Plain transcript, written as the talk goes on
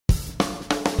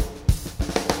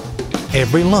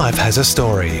Every life has a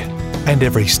story, and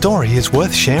every story is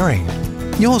worth sharing.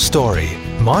 Your story,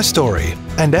 my story,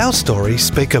 and our story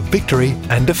speak of victory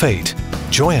and defeat,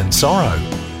 joy and sorrow,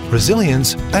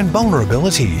 resilience and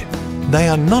vulnerability. They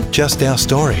are not just our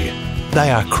story,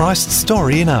 they are Christ's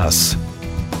story in us.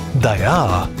 They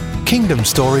are Kingdom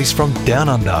Stories from Down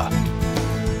Under.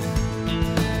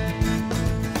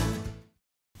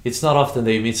 It's not often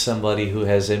that you meet somebody who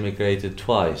has emigrated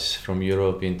twice, from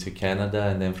Europe into Canada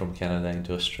and then from Canada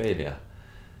into Australia.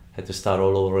 Had to start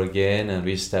all over again and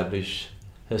reestablish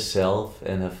herself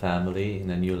and her family in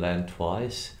a new land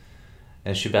twice.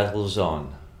 And she battles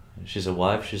on. She's a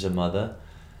wife, she's a mother,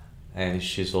 and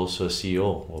she's also a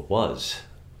CEO, or was,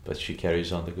 but she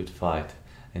carries on the good fight.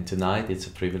 And tonight it's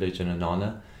a privilege and an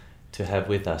honor to have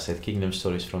with us at Kingdom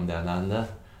Stories from Down Under,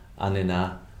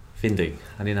 Annina Vinding.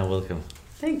 Annina, welcome.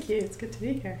 Thank you, it's good to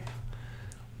be here.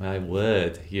 My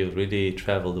word, you've really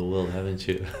traveled the world, haven't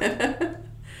you?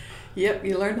 Yep,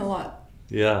 you learn a lot.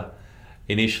 Yeah.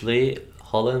 Initially,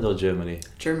 Holland or Germany?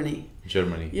 Germany.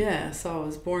 Germany. Yeah, so I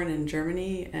was born in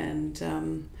Germany,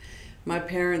 and my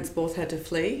parents both had to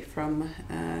flee from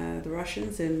the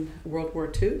Russians in World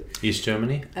War II. East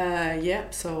Germany?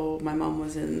 Yep, so my mom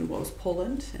was in what was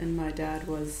Poland, and my dad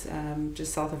was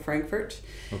just south of Frankfurt.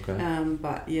 Okay.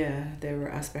 But yeah, there were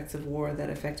aspects of war that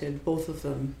affected both of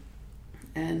them.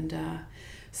 And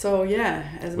so yeah.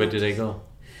 Where did they go?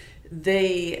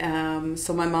 They,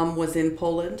 so my mom was in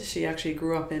Poland. She actually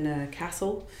grew up in a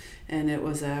castle, and it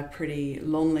was a pretty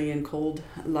lonely and cold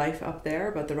life up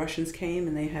there. But the Russians came,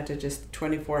 and they had to just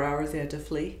 24 hours. They had to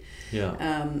flee. Yeah.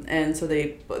 And so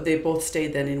they both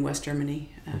stayed then in West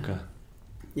Germany. Okay.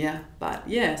 Yeah, but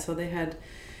yeah, so they had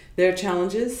their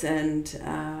challenges, and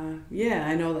yeah,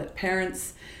 I know that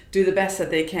parents do the best that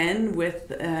they can with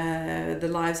the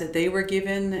lives that they were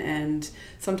given, and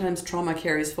sometimes trauma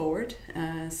carries forward.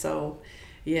 So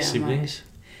yeah. Siblings?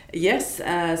 Yes.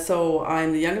 So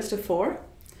I'm the youngest of four.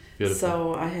 Beautiful.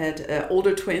 So I had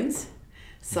older twins.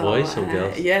 So, boys or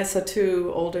girls? Yeah, so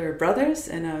two older brothers,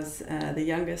 and I was the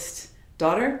youngest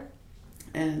daughter.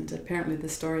 And apparently the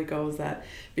story goes that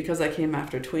because I came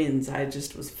after twins, I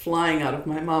just was flying out of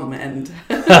my mum. And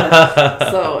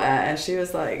so she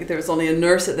was like, there was only a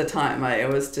nurse at the time. I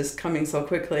was just coming so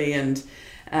quickly. And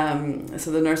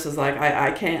so the nurse was like,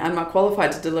 I can't, I'm not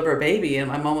qualified to deliver a baby. And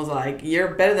my mom was like,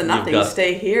 you're better than nothing.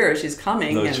 Stay here. She's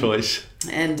coming. No choice.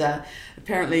 And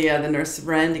apparently the nurse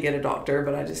ran to get a doctor,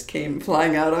 but I just came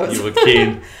flying out. You were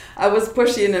keen. I was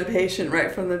pushy and impatient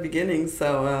right from the beginning,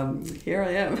 so here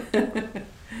I am.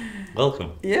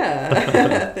 Welcome.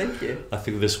 Yeah, thank you. I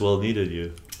think this world needed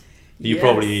you. You Yes.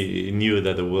 probably knew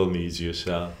that the world needs you,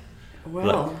 so...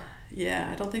 Well,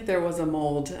 yeah, I don't think there was a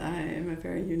mold. I am a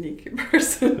very unique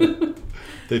person.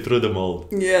 They threw the mold.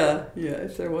 Yeah,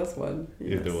 if there was one.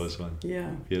 Yes. If there was one.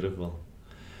 Yeah. Beautiful.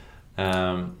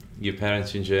 Your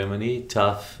parents in Germany,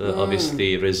 tough,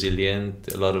 obviously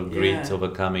resilient, a lot of grit, Yeah.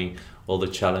 overcoming all the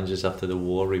challenges after the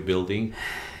war, rebuilding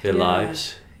their Yeah.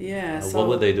 lives. Yeah. What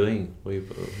were they doing? Your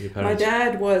My parents?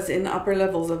 dad was in upper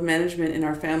levels of management in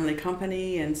our family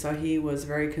company, and so he was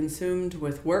very consumed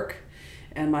with work.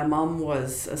 And my mom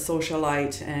was a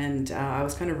socialite, and I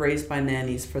was kind of raised by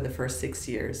nannies for the first 6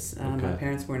 years. Okay. My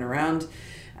parents weren't around,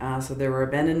 so there were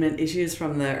abandonment issues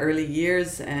from the early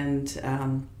years, and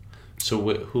So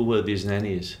who were these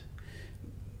nannies?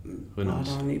 Who knows?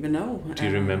 I don't even know. Do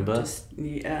you remember?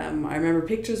 I remember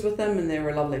pictures with them, and they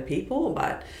were lovely people,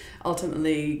 but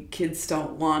ultimately kids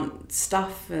don't want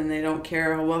stuff, and they don't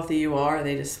care how wealthy you are.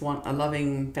 They just want a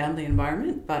loving family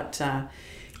environment. But yeah.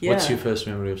 What's your first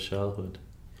memory of childhood?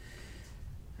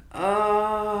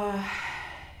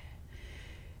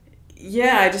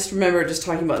 Yeah, I just remember just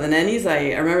talking about the nannies.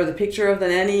 I remember the picture of the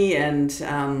nanny, and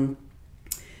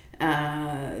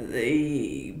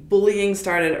the bullying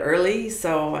started early,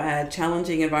 so a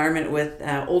challenging environment with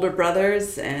older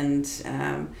brothers, and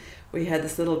we had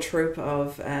this little troop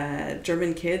of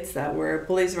German kids that were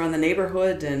bullies around the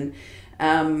neighborhood, and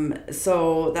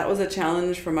so that was a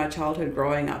challenge for my childhood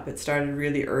growing up. It started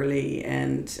really early,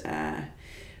 and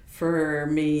for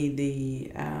me,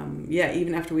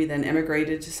 even after we then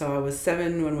emigrated, so I was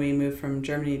 7 when we moved from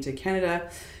Germany to Canada,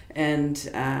 and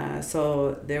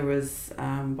so there was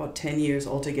about 10 years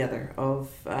altogether of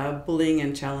bullying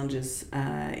and challenges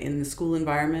in the school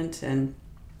environment, and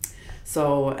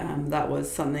so that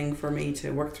was something for me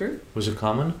to work through. Was it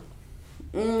common?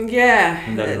 Yeah.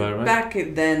 In that environment? Back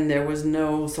then, there was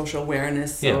no social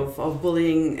awareness Yeah. of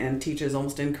bullying, and teachers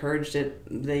almost encouraged it.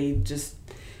 They just,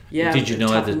 yeah. Did you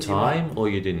know at the toughened you up. time, or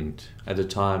you didn't? At the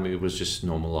time, it was just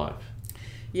normal life.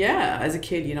 yeah, as a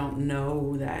kid, you don't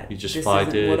know that You just this fight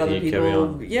isn't it, what other you people. carry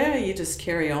on. Yeah, you just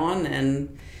carry on,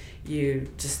 and you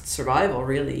just survival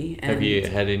really. And Have you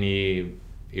had any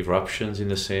eruptions in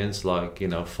the sense, like, you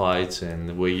know, fights,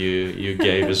 and where you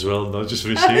gave as well, not just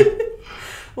receive?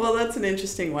 Well, that's an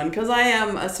interesting one because I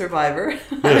am a survivor.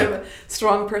 I have a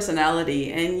strong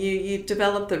personality, and you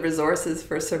develop the resources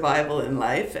for survival in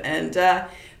life. And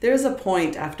there's a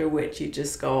point after which you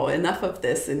just go, enough of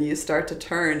this, and you start to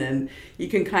turn, and you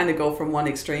can kind of go from one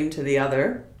extreme to the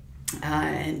other.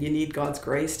 And you need God's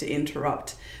grace to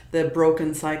interrupt the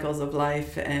broken cycles of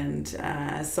life. And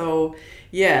so,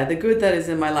 yeah, the good that is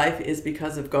in my life is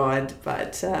because of God.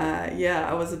 But yeah,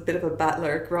 I was a bit of a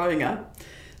battler growing up.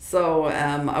 So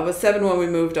I was 7 when we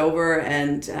moved over,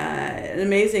 and an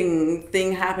amazing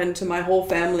thing happened to my whole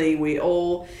family. We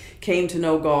all came to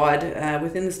know God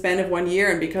within the span of 1 year,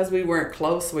 and because we weren't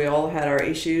close, we all had our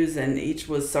issues, and each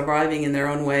was surviving in their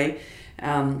own way.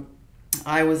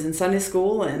 I was in Sunday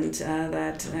school, and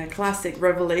that classic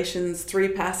Revelations 3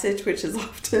 passage, which is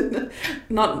often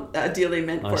not ideally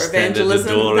meant for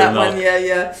evangelism. That one,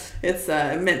 yeah, it's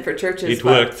meant for churches. It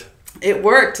worked. It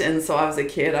worked. And so I was a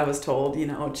kid, I was told, you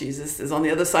know, Jesus is on the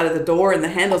other side of the door and the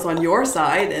handle's on your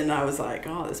side. And I was like,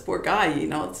 oh, this poor guy, you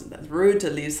know, it's rude to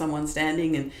leave someone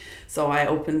standing. And so I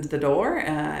opened the door.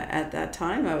 At that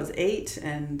time I was 8,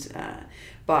 and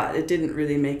but it didn't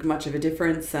really make much of a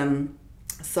difference.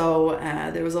 So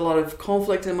there was a lot of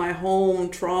conflict in my home,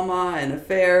 trauma and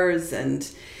affairs, and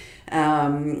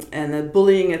the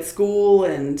bullying at school.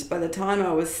 And by the time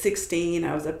I was 16,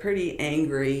 I was a pretty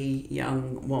angry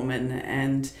young woman,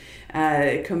 and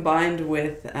combined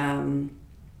with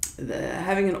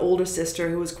having an older sister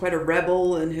who was quite a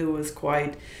rebel and who was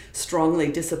quite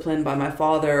strongly disciplined by my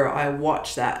father, I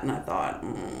watched that and I thought,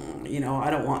 you know, I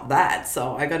don't want that,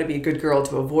 so I got to be a good girl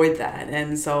to avoid that.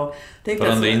 And so I think but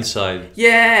that's on the inside,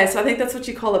 yeah, so I think that's what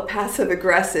you call a passive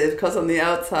aggressive, because on the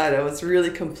outside I was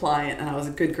really compliant and I was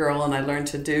a good girl, and I learned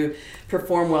to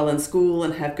perform well in school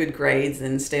and have good grades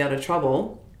and stay out of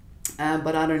trouble.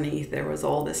 But underneath there was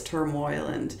all this turmoil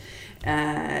and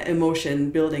emotion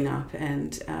building up,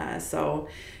 and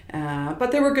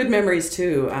but there were good memories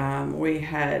too. We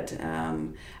had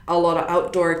a lot of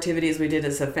outdoor activities we did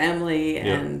as a family,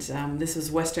 and this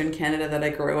was Western Canada that I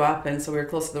grew up, and so we were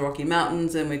close to the Rocky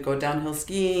Mountains, and we'd go downhill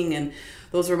skiing, and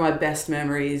those were my best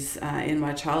memories in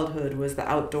my childhood, was the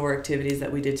outdoor activities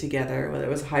that we did together, whether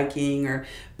it was hiking or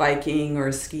biking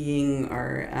or skiing,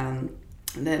 or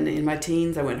then in my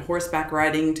teens I went horseback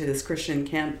riding to this Christian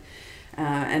camp.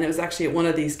 And it was actually at one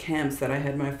of these camps that I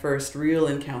had my first real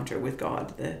encounter with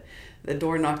God. The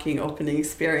door knocking opening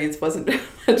experience wasn't very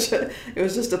much, it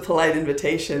was just a polite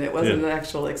invitation. It wasn't an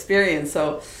actual experience.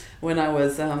 So when I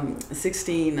was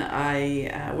 16,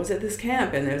 I was at this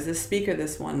camp, and there was this speaker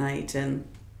this one night, and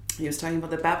he was talking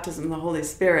about the baptism of the Holy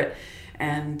Spirit.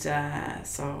 And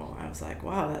so I was like,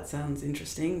 wow, that sounds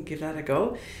interesting. Give that a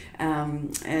go.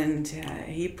 And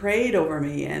he prayed over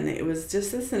me, and it was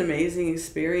just an amazing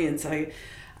experience.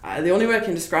 The only way I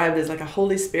can describe it is like a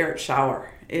Holy Spirit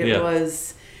shower. It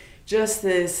was just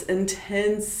this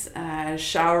intense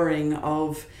showering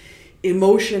of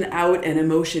emotion out and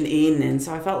emotion in. And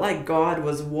so I felt like God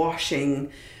was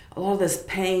washing all this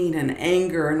pain and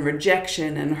anger and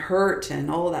rejection and hurt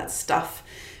and all that stuff,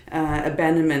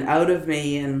 abandonment out of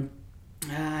me, and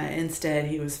instead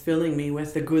he was filling me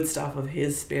with the good stuff of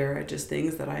his Spirit, just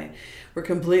things that were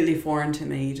completely foreign to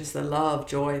me, just the love,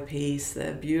 joy, peace,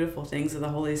 the beautiful things of the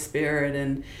Holy Spirit.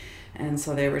 And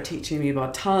so they were teaching me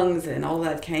about tongues, and all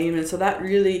that came, and so that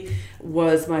really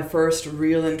was my first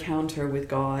real encounter with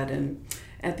God. And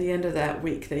at the end of that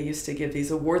week they used to give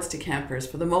these awards to campers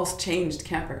for the most changed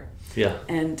camper. Yeah.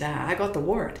 And I got the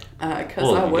award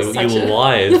because I was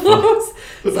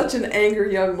such an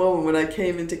angry young woman when I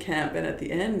came into camp. And at the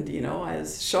end, you know, I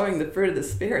was showing the fruit of the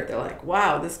Spirit. They're like,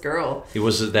 wow, this girl. It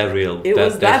was that real. It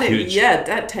was that huge. Yeah,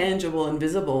 that tangible and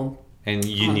visible. And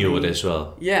you knew it as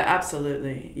well. Yeah,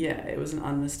 absolutely. Yeah, it was an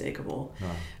unmistakable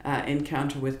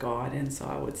encounter with God. And so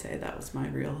I would say that was my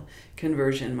real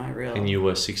conversion, And you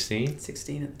were 16?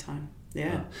 16 at the time.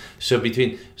 Yeah. So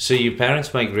your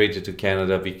parents migrated to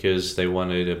Canada because they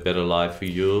wanted a better life for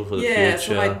you, for the future? Yeah,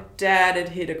 so my dad had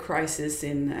hit a crisis,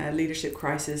 leadership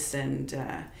crisis, and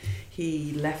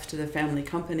he left the family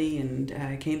company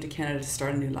and came to Canada to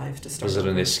start a new life. Was it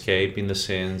an escape in the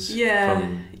sense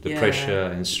from the pressure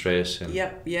and stress?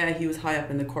 Yep, yeah, he was high up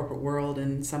in the corporate world,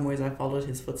 and in some ways I followed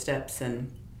his footsteps,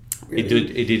 and really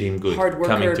It did him good hard worker,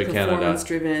 coming to Canada. performance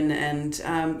driven, and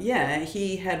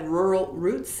he had rural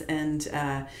roots,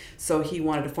 and so he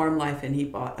wanted a farm life, and he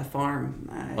bought a farm.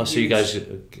 So you guys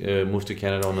moved to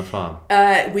Canada on a farm?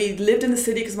 We lived in the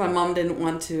city because my mom didn't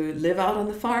want to live out on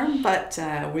the farm, but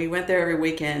we went there every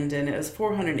weekend, and it was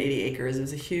 480 acres. It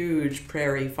was a huge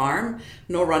prairie farm,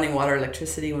 no running water,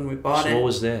 electricity when we bought it. So what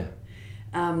was there?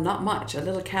 Not much, a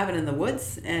little cabin in the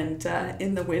woods, and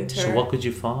in the winter. So what could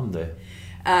you farm there?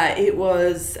 It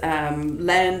was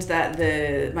land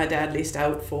that my dad leased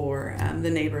out for the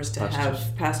neighbors to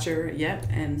have pasture. Yeah,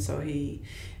 and so he,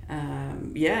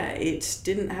 it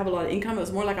didn't have a lot of income. It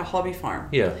was more like a hobby farm.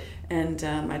 Yeah. And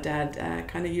my dad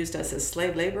kind of used us as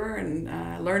slave labor,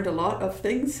 and learned a lot of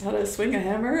things, how to swing a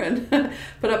hammer and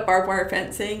put up barbed wire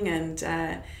fencing, and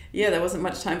there wasn't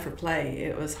much time for play.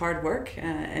 It was hard work,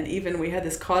 and even we had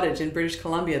this cottage in British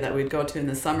Columbia that we'd go to in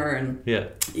the summer, and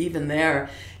even there,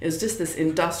 it was just this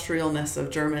industrialness of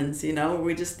Germans.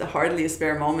 We just hardly a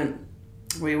spare moment.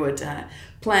 We would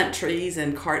plant trees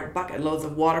and cart bucket loads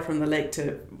of water from the lake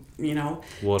to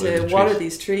water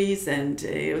these trees, and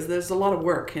there's a lot of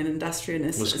work and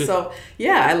industriousness. So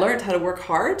I learned how to work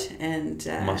hard and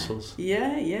muscles.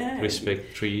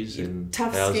 Respect trees and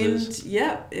tough-skinned. houses.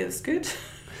 Yeah, it was good.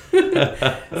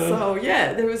 So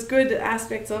there was good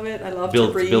aspects of it. I loved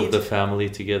to breed. Build the family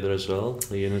together as well.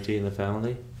 The unity in the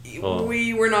family.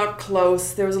 We were not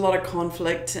close. There was a lot of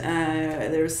conflict.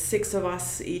 There was 6 of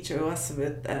us, each of us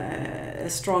with a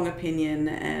strong opinion,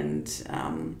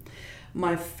 and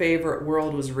my favorite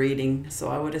world was reading. So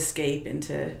I would escape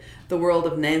into the world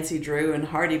of Nancy Drew and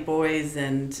Hardy Boys,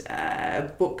 and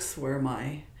books were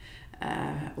my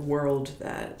world.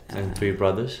 And 3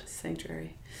 brothers?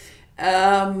 Sanctuary.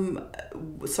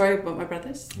 Sorry about my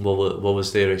brothers? What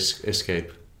was their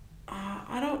escape?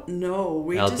 I don't know.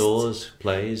 Outdoors,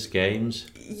 plays, games?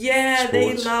 Yeah, sports.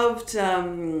 They loved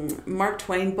Mark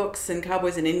Twain books and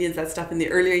Cowboys and Indians, that stuff in the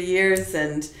earlier years.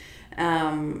 And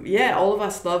all of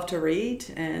us loved to read.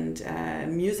 And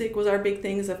music was our big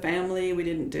thing as a family. We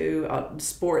didn't do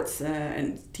sports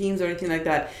and teams or anything like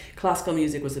that. Classical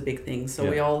music was a big thing. So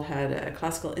we all had a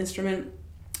classical instrument.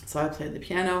 So I played the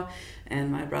piano,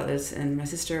 and my brothers and my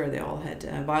sister, they all had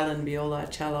violin, viola,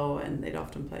 cello, and they'd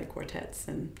often play quartets.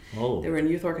 And they were in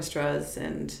youth orchestras,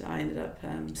 and I ended up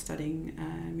studying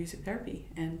music therapy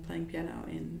and playing piano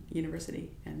in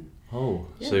university. And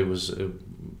so it was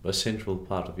a central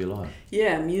part of your life.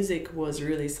 Yeah, music was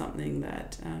really something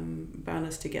that bound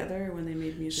us together when they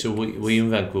made music. So were you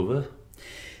in Vancouver?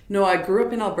 No, I grew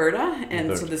up in Alberta,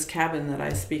 and so this cabin that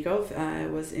I speak of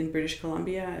was in British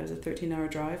Columbia. It was a 13-hour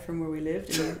drive from where we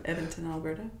lived in Edmonton,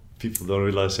 Alberta. People don't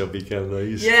realize how big Canada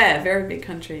is. Yeah, very big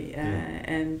country. We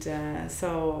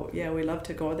love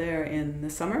to go there in the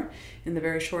summer, in the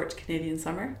very short Canadian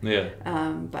summer. Yeah,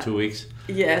 2 weeks.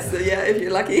 Yes, if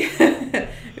you're lucky.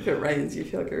 If it rains, you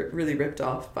feel really ripped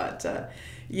off. But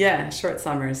short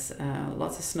summers,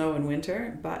 lots of snow in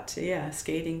winter. But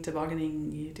skating,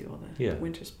 tobogganing, you do all the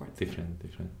winter sports. Different.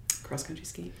 Cross-country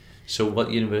skiing. So what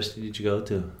university did you go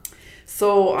to?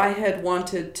 So I had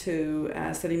wanted to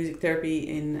study music therapy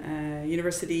in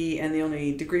university, and the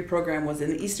only degree program was in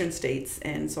the Eastern States.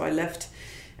 And so I left,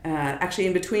 actually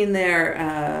in between there,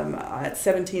 at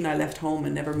 17 I left home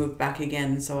and never moved back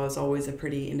again. So I was always a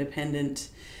pretty independent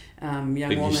young woman.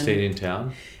 Did you stay in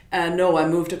town? No, I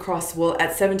moved across. Well,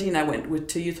 at 17 I went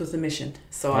to Youth with a Mission.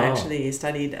 So I actually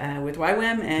studied with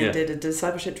YWAM and did a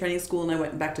discipleship training school, and I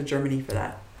went back to Germany for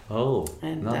that.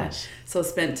 Nice. So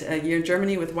spent a year in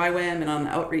Germany with YWAM and on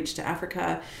outreach to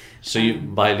Africa. So you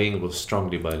bilingual,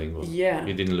 strongly bilingual. Yeah.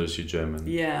 You didn't lose your German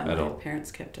at all. My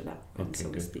parents kept it up, so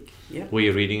to speak. Yeah. Were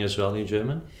you reading as well in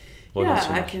German?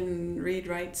 I can read,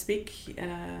 write, speak.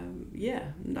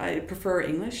 I prefer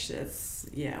English. I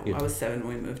was 7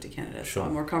 when we moved to Canada, so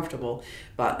I'm more comfortable.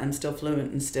 But I'm still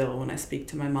fluent, and still when I speak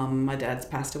to my mom, my dad's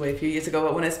passed away a few years ago,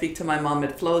 but when I speak to my mom,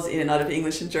 it flows in and out of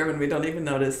English and German. We don't even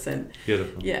notice. And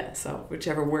beautiful. Yeah, so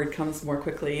whichever word comes more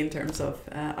quickly in terms of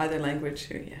either language.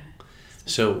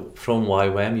 So from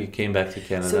YWAM, you came back to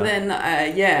Canada? So then,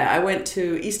 I went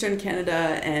to Eastern Canada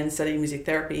and studied music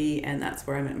therapy, and that's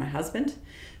where I met my husband.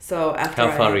 So after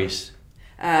How far east?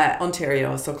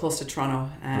 Ontario, so close to Toronto.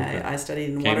 I studied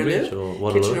in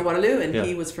Kitchener-Waterloo, and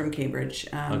he was from Cambridge.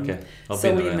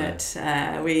 So we met.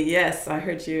 I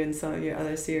heard you in some of your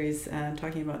other series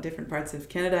talking about different parts of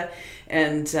Canada,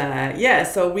 and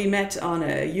so we met on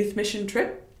a youth mission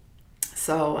trip.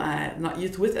 So not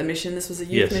Youth with a Mission. This was a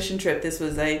youth mission trip. This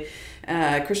was a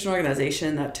Christian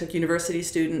organization that took university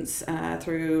students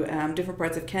through different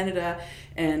parts of Canada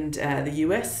and the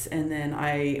US. And then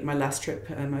my last trip,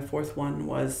 my fourth one,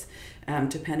 was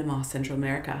to Panama, Central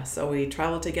America. So we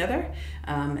traveled together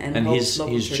and he's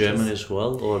churches. German as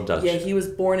well, or Dutch? Yeah, he was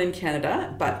born in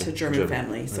Canada, but to German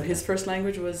family. So his first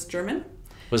language was German.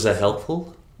 Was that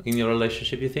helpful in your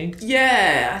relationship, you think?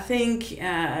 Yeah, I think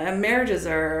marriages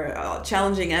are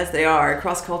challenging as they are.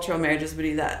 Cross-cultural marriages would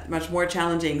be that much more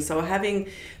challenging. So having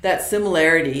that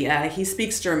similarity, he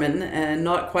speaks German and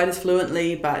not quite as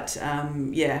fluently, but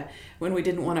when we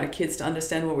didn't want our kids to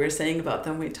understand what we were saying about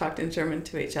them, we talked in German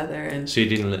to each other. And so you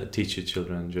didn't teach your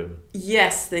children German?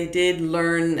 Yes, they did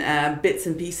learn bits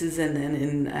and pieces, and then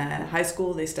in high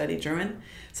school they studied German.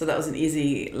 So that was an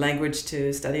easy language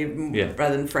to study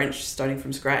rather than French, starting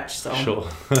from scratch. So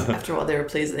after all, they were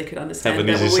pleased that they could understand what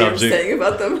we were saying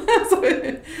about them. So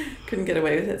we couldn't get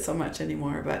away with it so much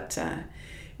anymore. But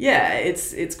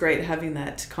it's great having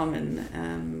that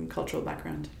common cultural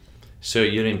background. So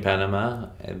you're in Panama.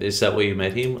 Is that where you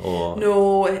met him, or?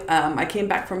 No, I came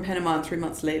back from Panama, and 3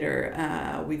 months later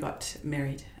we got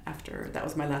married. After that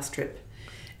was my last trip,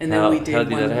 and then we did. How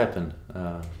did that happen?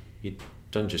 You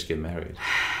don't just get married.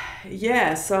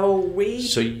 Yeah, so we.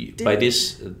 So by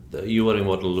this, you were in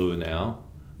Waterloo now,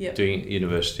 doing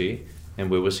university,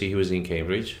 and where was he? He was in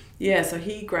Cambridge. Yeah, so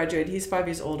he graduated. He's 5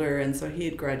 years older, and so he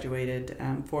had graduated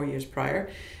 4 years prior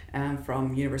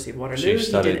from University of Waterloo. So you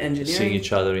started he did engineering. Seeing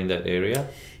each other in that area?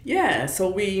 Yeah, so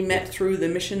we met through the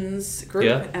missions group.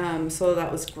 Yeah. So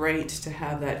that was great to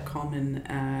have that common,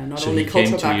 not only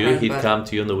cultural background. So he came to you. He'd come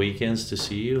to you on the weekends to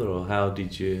see you, or how did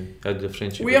the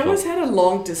friendship? We always had a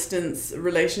long distance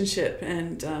relationship,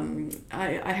 and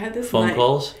I had this phone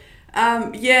calls.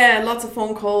 Lots of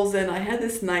phone calls, and I had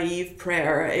this naive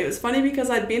prayer. It was funny because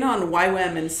I'd been on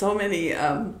YWAM and so many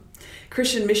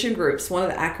Christian mission groups. One of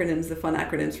the acronyms, the fun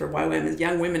acronyms for YWAM, is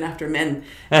Young Women After Men.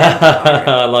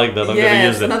 I like that. I'm going to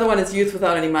use that. Another one is Youth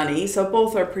Without Any Money. So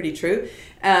both are pretty true.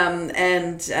 And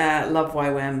love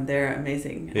YWAM. They're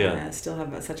amazing. Yeah. Still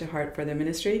have such a heart for their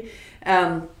ministry.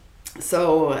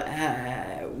 So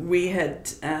we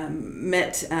had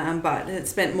met, but had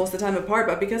spent most of the time apart.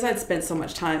 But because I'd spent so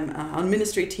much time on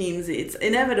ministry teams, it's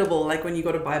inevitable. Like when you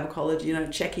go to Bible college,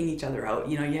 checking each other out.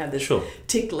 You have this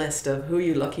tick list of who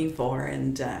you're looking for,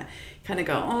 and kind of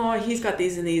go, oh, he's got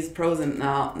these and these pros, and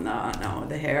no,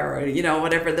 the hair or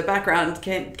whatever, the background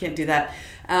can't do that.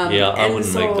 I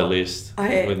wouldn't make the list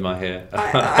with my hair.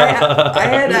 I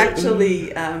had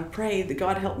actually prayed that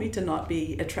God help me to not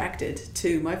be attracted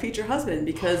to my future husband,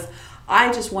 because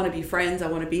I just want to be friends. I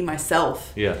want to be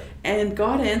myself. Yeah. And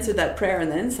God answered that prayer and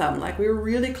then some. Like, we were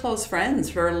really close friends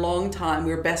for a long time.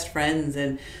 We were best friends,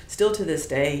 and still to this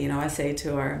day, I say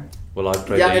to our I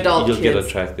pray young adult you'll kids, get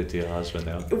attracted to your husband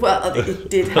now. Well, it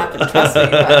did happen, trust me.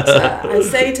 But I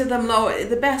say to them,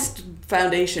 the best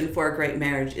foundation for a great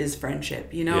marriage is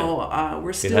friendship.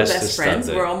 We're still best friends.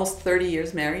 We're almost 30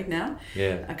 years married now.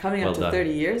 Yeah. Coming up to 30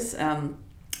 years.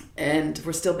 And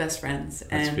we're still best friends.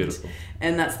 That's beautiful.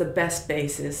 And that's the best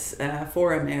basis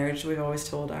for a marriage. We've always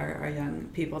told our young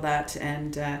people that.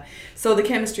 And so the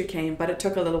chemistry came, but it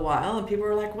took a little while. And people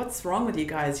were like, what's wrong with you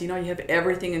guys? You have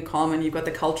everything in common. You've got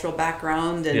the cultural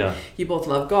background, and you both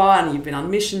love God, and you've been on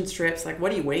mission trips. Like,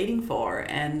 what are you waiting for?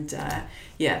 And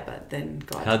but then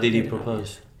God. How did he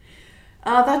propose?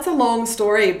 That's a long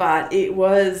story, but it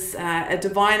was a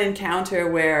divine encounter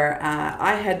where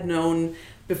I had known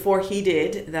before he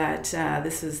did that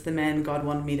this is the man God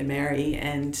wanted me to marry,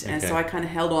 and so I kind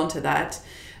of held on to that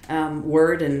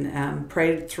word and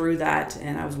prayed through that,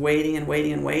 and I was waiting and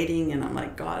waiting and waiting, and I'm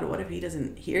like, God, what if he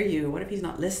doesn't hear you? What if he's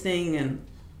not listening? And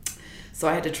so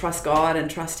I had to trust God and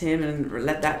trust him and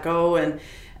let that go. And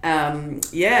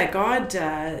God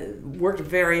worked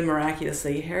very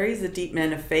miraculously. Harry's a deep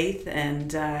man of faith,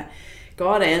 and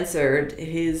God answered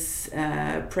his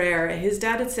prayer. His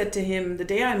dad had said to him, the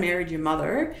day I married your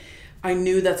mother, I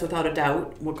knew that's without a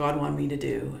doubt what God wanted me to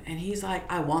do. And he's like,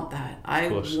 I want that. I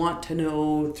want to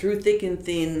know through thick and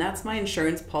thin. That's my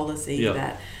insurance policy,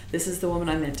 that this is the woman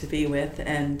I'm meant to be with.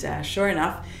 And sure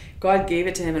enough, God gave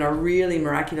it to him in a really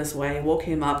miraculous way. Woke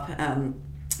him up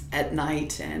at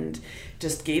night and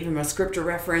just gave him a scripture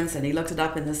reference, and he looked it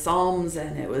up in the Psalms,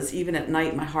 and it was, even at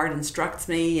night my heart instructs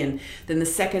me. And then the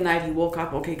second night he woke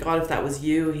up, okay, God, if that was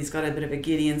you, he's got a bit of a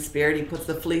Gideon spirit, he puts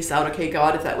the fleece out, okay,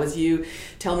 God, if that was you,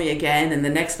 tell me again. And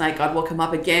the next night God woke him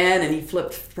up again, and he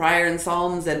flipped prior in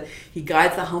Psalms, and he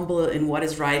guides the humble in what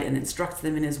is right and instructs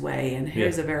them in his way. And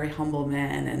here's a very humble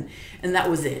man, and that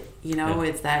was it.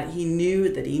 It's that he knew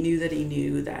that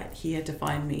he had to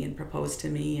find me and propose to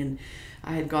me. And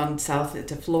I had gone south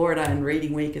to Florida in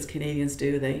Reading Week, as Canadians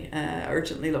do. They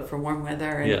urgently look for warm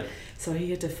weather. And so he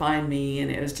had to find me,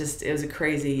 and it was a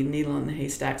crazy needle in the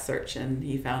haystack search, and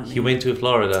he found me. He went to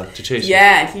Florida to chase you?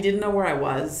 Yeah, he didn't know where I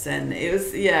was, and it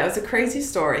was a crazy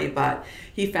story, but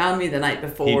he found me the night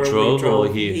before. He drove?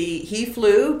 Or He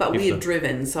flew, but we had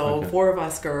driven, so 4 of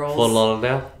us girls. Fort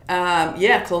Lauderdale?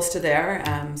 Yeah, close to there.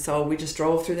 So we just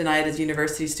drove through the night as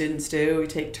university students do. We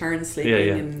take turns sleeping.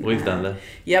 Yeah. And, we've done that.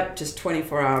 Yep, just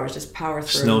 24 hours, just power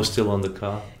through. Snow still on the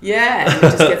car. Yeah, and it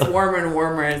just gets warmer and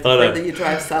warmer the further you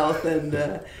drive south.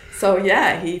 And so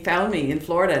yeah, he found me in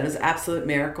Florida. It was an absolute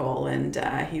miracle, and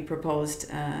he proposed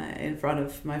in front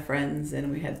of my friends,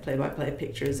 and we had play-by-play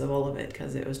pictures of all of it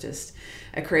because it was just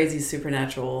a crazy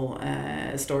supernatural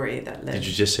story that led. Did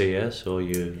you just say yes, or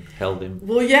you held him?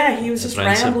 Well, yeah, he was just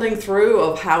ransom? rambling through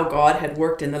of how God had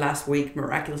worked in the last week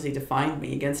miraculously to find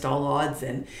me against all odds,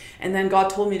 and then God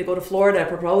told me to go to Florida,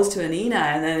 propose to Anina,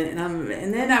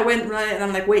 and then I went right, and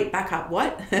I'm like, wait, back up,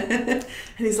 what? And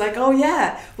he's like, oh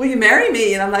yeah, will you marry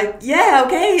me? And I'm like, yeah,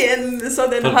 okay. And so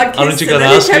then hug, kiss, and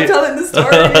then he kept telling the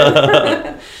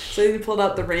story. So he pulled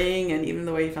out the ring, and even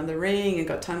the way he found the ring, and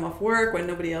got time off work when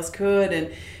nobody else could,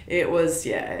 and it was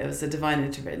a divine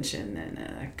intervention,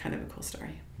 and kind of a cool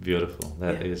story. Beautiful.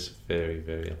 That is very,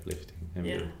 very uplifting and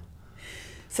beautiful.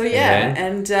 So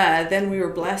and then we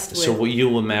were blessed with. So you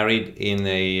were married in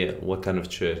what kind of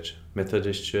church?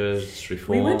 Methodist church,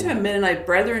 Reform? We went to a Mennonite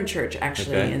Brethren church,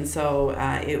 actually, and so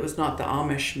it was not the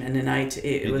Amish Mennonite.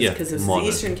 It was because it was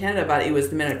Eastern Canada, but it was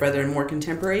the Mennonite Brethren, more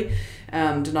contemporary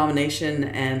denomination.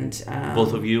 And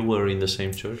both of you were in the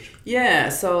same church? Yeah.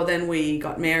 So then we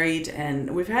got married, and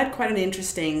we've had quite an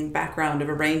interesting background of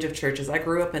a range of churches. I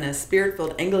grew up in a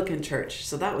Spirit-filled Anglican church,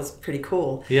 so that was pretty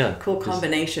cool. Yeah. Cool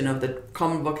combination of the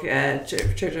Common Book,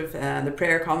 Church of the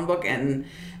Prayer Common Book, and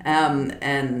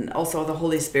also the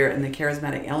Holy Spirit and the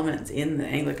charismatic elements in the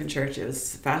Anglican Church. It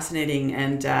was fascinating,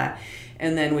 and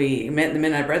then we met in the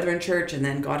Mennonite Brethren Church, and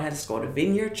then God had us go to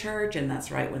Vineyard Church, and that's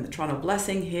right when the Toronto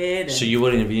Blessing hit. And so you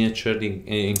were in a Vineyard Church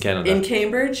in Canada? In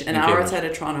Cambridge, and hour outside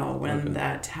of Toronto when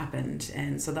that happened,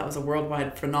 and so that was a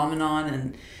worldwide phenomenon,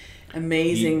 and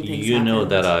amazing things You know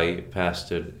happened. that I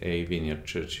pastored a Vineyard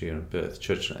Church here in Perth,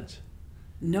 Churchlands.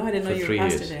 No, I didn't know you were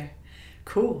pastor there.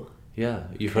 Cool. Yeah,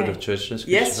 you've heard of Churchlands?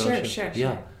 Yes, sure.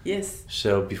 Yeah. Yes.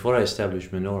 So before I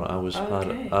established Menorah, I was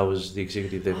I was the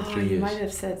executive there for 3 years. You might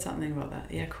have said something about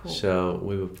that. Yeah, cool. So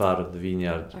we were part of the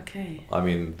Vineyard. Okay. I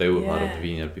mean, they were part of the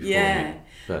Vineyard before me.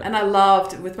 But and I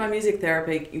loved, with my music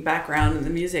therapy background and the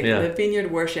music, the Vineyard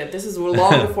worship. This was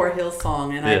long before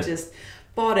Hillsong, and I just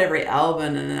bought every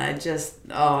album, and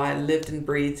I lived and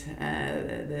breathed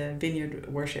the Vineyard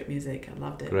worship music. I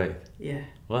loved it. Great. Yeah.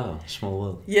 Wow, small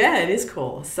world. Yeah, it is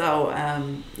cool. So,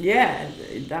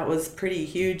 that was pretty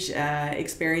huge,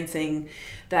 experiencing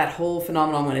that whole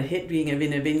phenomenon when it hit, being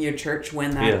in a Vineyard church,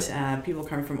 when that people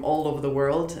coming from all over the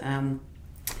world, and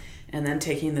then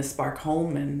taking the spark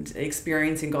home and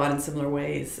experiencing God in similar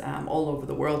ways all over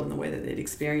the world in the way that they'd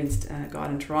experienced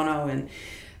God in Toronto. And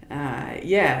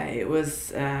it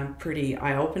was pretty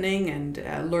eye-opening,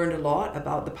 and learned a lot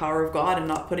about the power of God and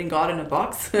not putting God in a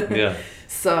box.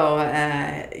 So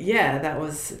that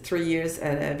was 3 years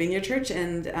at a Vineyard Church,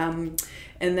 and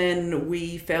then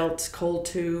we felt called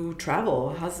to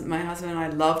travel. My husband and I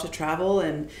love to travel,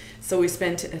 and so we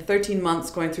spent 13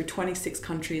 months going through 26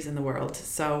 countries in the world.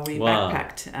 So we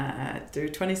backpacked through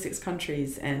 26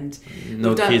 countries, and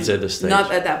no kids at this stage.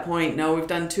 Not at that point. No, we've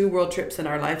done 2 world trips in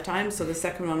our lifetime. So the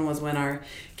second one was when our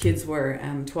kids were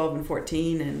 12 and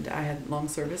 14, and I had long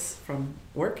service from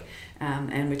work,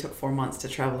 and we took 4 months to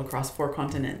travel across 4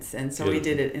 continents. And so we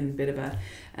did it in a bit of a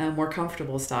more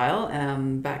comfortable style.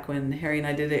 Back when Harry and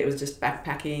I did it was just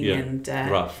backpacking and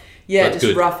rough. Yeah, just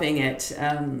good. Roughing it.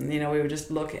 We would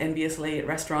just look enviously at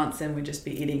restaurants, and we'd just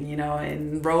be eating,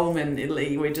 in Rome and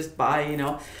Italy, we'd just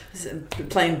buy,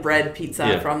 plain bread,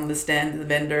 pizza from the stand, the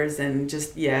vendors, and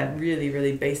just, really,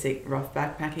 really basic, rough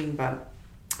backpacking. But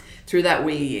through that,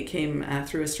 we came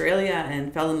through Australia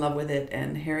and fell in love with it,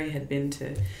 and Harry had been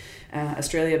to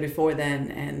Australia before then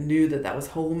and knew that was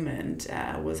home, and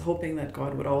was hoping that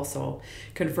God would also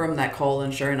confirm that call.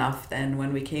 And sure enough, then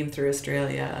when we came through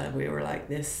Australia, we were like,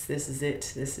 this is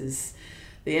it. This is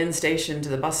the end station to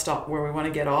the bus stop where we want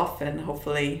to get off and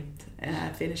hopefully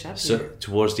finish up so here.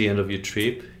 Towards the end of your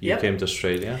trip, you came to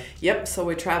Australia? Yep, so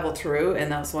we traveled through,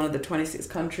 and that was one of the 26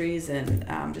 countries, and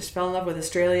just fell in love with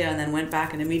Australia, and then went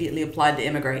back and immediately applied to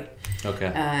immigrate. Okay.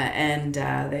 And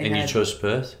you chose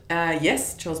Perth?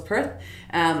 Yes, chose Perth.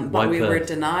 But Why we Perth? were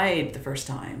denied the first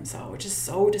time, so we're just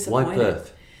so disappointed. Why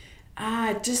Perth?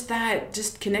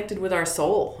 Just connected with our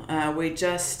soul.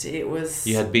 It was...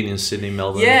 You had been in Sydney,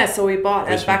 Melbourne? Yeah, so we bought,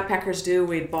 as backpackers do,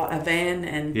 we bought a van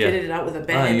and fitted it out with a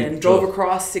band and drove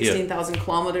across 16,000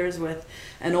 kilometers with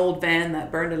an old van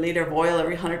that burned a litre of oil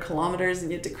every 100 kilometers, and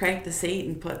you had to crank the seat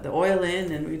and put the oil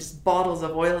in, and we just bottles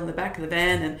of oil in the back of the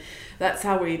van, and that's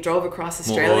how we drove across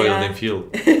Australia. More oil than fuel,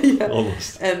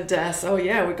 almost. And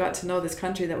we got to know this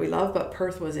country that we love, but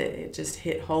Perth was it. It just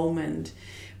hit home, and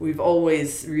we've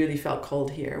always really felt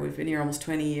called here. We've been here almost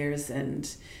 20 years, and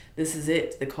this is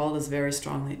it. The call is very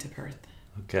strongly to Perth.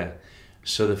 Okay.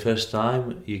 So the first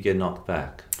time you get knocked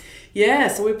back? Yeah,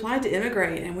 so we applied to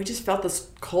immigrate, and we just felt this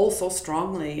call so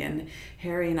strongly, and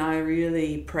Harry and I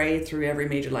really prayed through every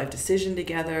major life decision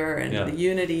together, and the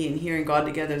unity and hearing God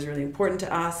together is really important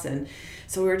to us, and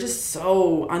so we were just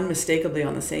so unmistakably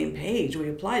on the same page. We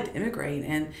applied to immigrate,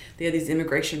 and they had these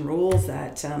immigration rules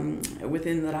that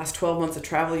within the last 12 months of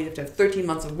travel, you have to have 13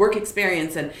 months of work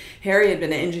experience, and Harry had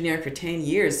been an engineer for 10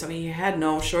 years, so he had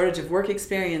no shortage of work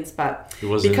experience, but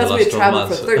because we had traveled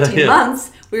for 13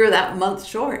 months, we were that month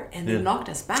short, and they knocked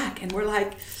us back, and we're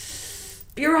like,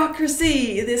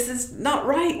 bureaucracy, this is not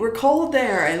right, we're cold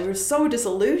there, and we're so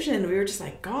disillusioned. We were just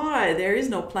like, God, there is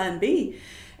no plan B.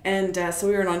 And so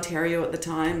we were in Ontario at the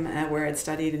time, where I'd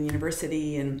studied in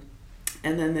university, and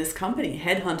then this company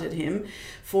headhunted him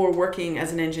for working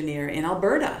as an engineer in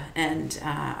Alberta, and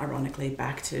ironically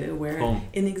back to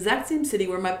in the exact same city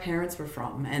where my parents were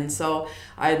from. And so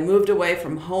I had moved away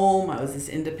from home. I was this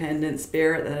independent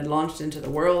spirit that had launched into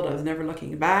the world. I was never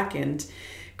looking back, and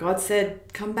God said,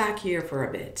 come back here for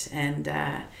a bit. And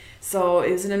so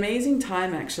it was an amazing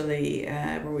time, actually,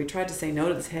 where we tried to say no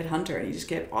to this headhunter, and he just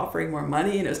kept offering more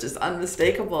money, and it was just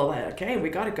unmistakable that, okay, we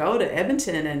got to go to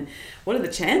Edmonton, and what are the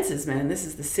chances, man? This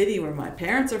is the city where my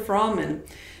parents are from. And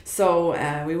so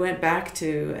we went back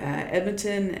to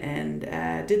Edmonton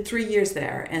and did 3 years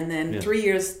there, and then 3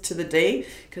 years to the day,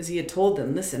 because he had told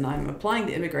them, listen, I'm applying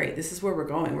to immigrate. This is where we're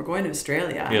going. We're going to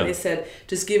Australia. And they said,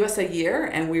 just give us a year,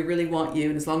 and we really want you.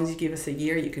 And as long as you give us a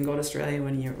year, you can go to Australia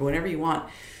whenever you want.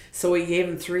 So we gave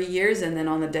him 3 years, and then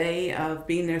on the day of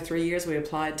being there 3 years, we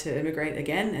applied to immigrate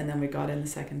again, and then we got in the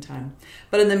second time.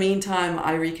 But in the meantime,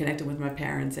 I reconnected with my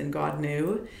parents, and God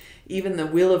knew. Even the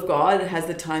will of God has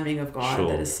the timing of God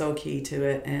that is so key to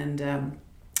it. And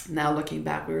now looking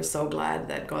back, we were so glad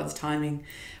that God's timing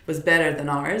was better than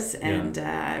ours, and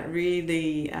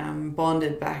really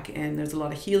bonded back. And there's a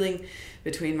lot of healing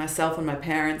between myself and my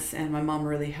parents, and my mom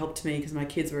really helped me because my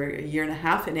kids were a year and a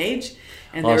half in age,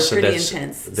 and they were pretty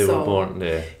intense. They were born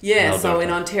there. Yeah, so in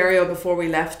Ontario before we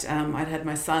left, I'd had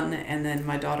my son, and then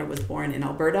my daughter was born in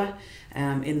Alberta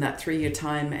in that 3 year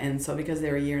time. And so because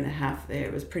they were a year and a half there,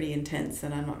 it was pretty intense,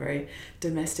 and I'm not very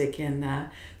domestic, and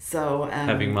so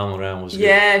having mom around was good.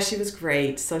 Yeah, she was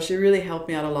great. So she really helped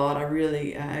me out a lot. I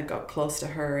really got close to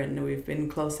her, and we've been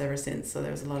close ever since. So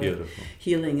there was a lot of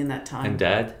healing in that time. And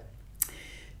Dad?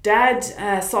 Dad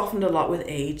softened a lot with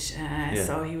age,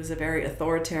 so he was a very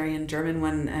authoritarian German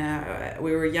when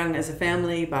we were young as a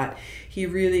family, but he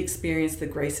really experienced the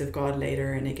grace of God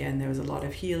later. And again, there was a lot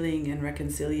of healing and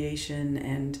reconciliation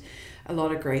and a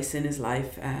lot of grace in his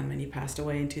life, and he passed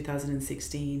away in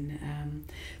 2016.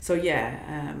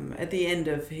 At the end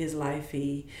of his life,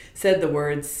 he said the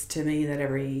words to me that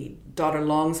every daughter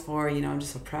longs for, I'm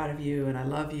just so proud of you, and I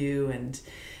love you, and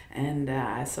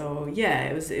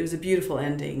it was a beautiful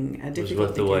ending, a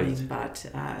difficult beginning, but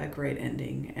a great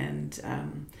ending. And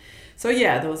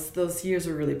those years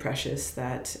were really precious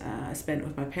that I spent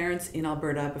with my parents in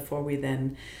Alberta before we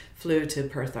then flew to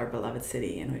Perth, our beloved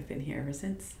city, and we've been here ever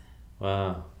since.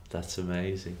 Wow, that's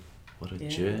amazing. What a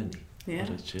journey. Yeah.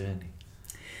 What a journey.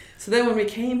 So then when we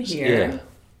came here,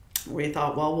 we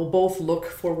thought, well, we'll both look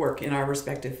for work in our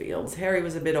respective fields. Harry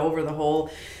was a bit over the whole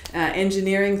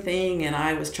engineering thing, and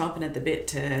I was chomping at the bit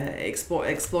to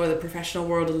explore the professional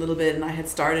world a little bit, and I had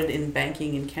started in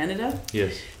banking in Canada.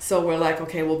 Yes. So we're like,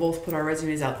 okay, we'll both put our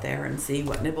resumes out there and see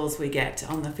what nibbles we get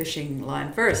on the fishing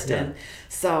line first. Yeah. And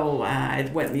so I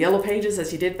went in the yellow pages,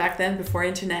 as you did back then before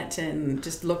internet, and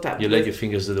just looked up. You let your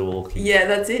fingers do the walking. Yeah,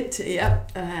 that's it.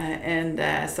 Yep.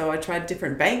 So I tried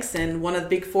different banks, and one of the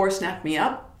big four snapped me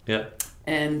up. Yeah.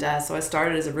 And so I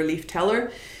started as a relief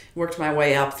teller, worked my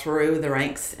way up through the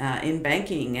ranks in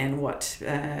banking, and what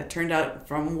turned out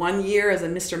from 1 year as a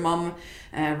Mr. Mum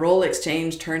role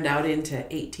exchange turned out into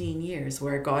 18 years,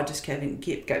 where God just kept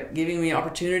giving me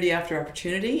opportunity after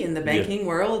opportunity in the banking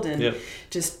world, and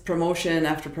just promotion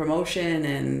after promotion,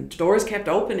 and doors kept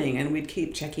opening, and we'd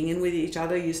keep checking in with each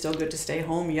other. You still good to stay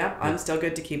home? Yep. I'm still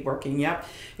good to keep working. Yep.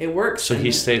 It works. So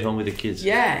he stayed home with the kids?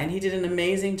 Yeah, and he did an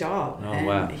amazing job. Oh, and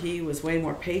wow. he was way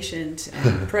more patient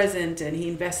and present, and he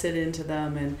invested invested into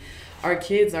them, and our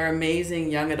kids are amazing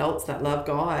young adults that love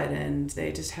God, and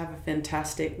they just have a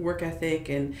fantastic work ethic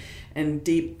and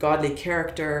deep godly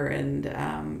character, and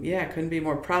couldn't be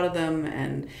more proud of them,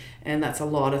 and that's a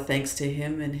lot of thanks to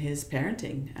him and his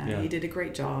parenting. He did a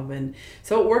great job, and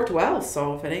so it worked well.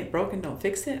 So if it ain't broken, don't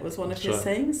fix it was one of his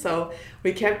sayings. So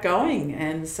we kept going,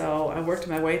 and so I worked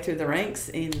my way through the ranks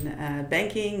in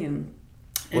banking and.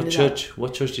 What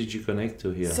church did you connect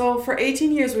to here? So for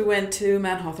 18 years we went to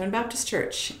Mount Hawthorne Baptist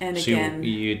Church, and so again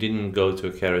you didn't go to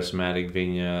a charismatic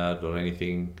vineyard or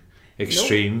anything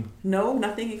extreme? No,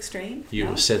 nothing extreme.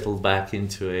 You settled back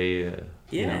into a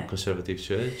conservative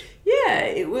church? Yeah,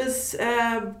 it was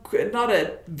not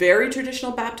a very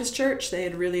traditional Baptist church. They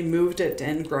had really moved it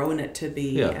and grown it to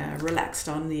be relaxed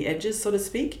on the edges, so to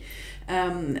speak.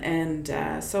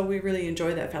 So we really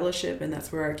enjoyed that fellowship, and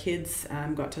that's where our kids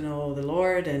got to know the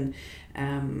Lord, and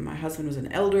my husband was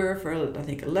an elder for I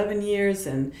think 11 years,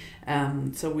 and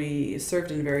so we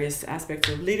served in various aspects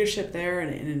of leadership there,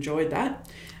 and enjoyed that.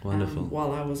 Wonderful.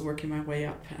 While I was working my way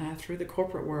up through the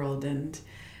corporate world, and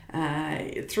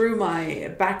through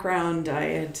my background, I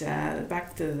had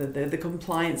back to the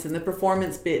compliance and the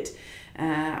performance bit.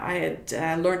 I had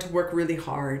learned to work really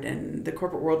hard, and the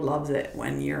corporate world loves it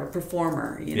when you're a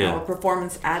performer, a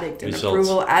performance addict, an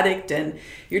approval addict, and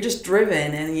you're just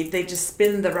driven, and they just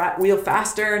spin the rat wheel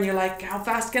faster, and you're like, how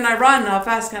fast can I run?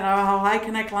 How high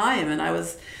can I climb? And I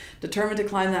was determined to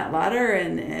climb that ladder,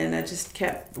 and I just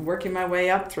kept working my way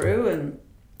up through, and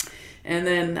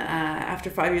then after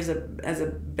 5 years as a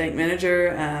bank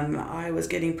manager, I was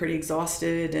getting pretty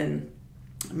exhausted, and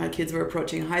my kids were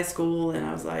approaching high school, and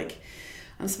I was like,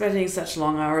 I'm spending such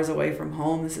long hours away from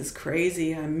home. This is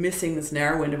crazy. I'm missing this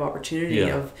narrow window of opportunity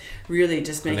of really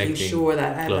just making sure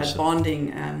that I had that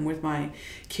bonding with my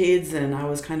kids, and I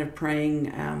was kind of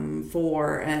praying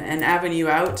for an avenue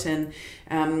out, and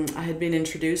I had been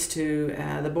introduced to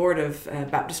the board of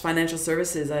Baptist Financial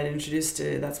Services.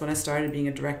 That's when I started being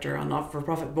a director on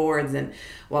not-for-profit boards, and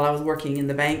while I was working in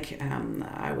the bank,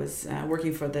 I was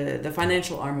working for the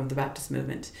financial arm of the Baptist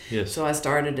movement. Yes. So I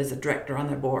started as a director on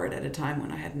their board at a time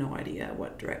when I had no idea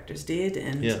what directors did,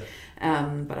 and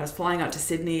but I was flying out to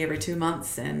Sydney every 2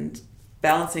 months and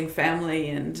balancing family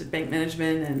and bank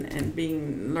management and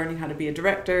learning how to be a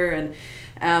director, and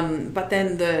but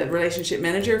then the relationship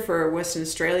manager for Western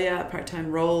Australia, part-time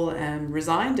role,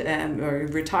 resigned or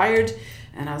retired,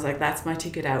 and I was like, that's my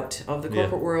ticket out of the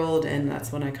corporate world, and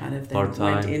that's when I kind of then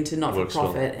went into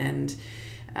not-for-profit, and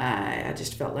I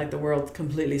just felt like the world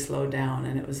completely slowed down,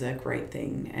 and it was a great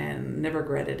thing, and never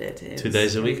regretted it. 2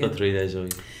 days a week or 3 days a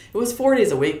week? It was 4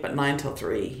 days a week, but 9 till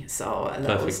 3. So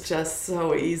that was just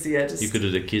so easy. I just you could do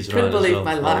the kids couldn't believe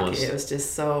my luck. Almost. It was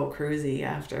just so cruisy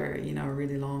after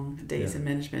really long days in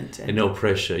management. And no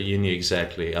pressure. You knew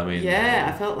exactly. I mean,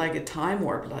 I felt like a time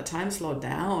warp. Time slowed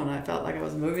down. I felt like I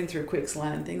was moving through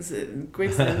quicksand. Things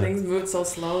moved so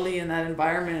slowly in that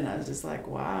environment. I was just like,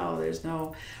 wow, there's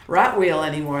no rat wheel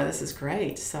anymore. This is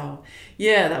great. So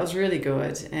that was really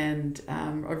good, and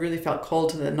I really felt called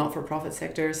to the not-for-profit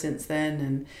sector since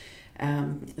then,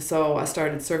 and so I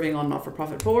started serving on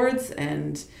not-for-profit boards,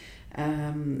 and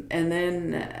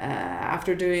then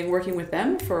after working with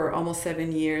them for almost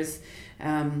 7 years,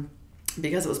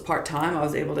 because it was part-time, I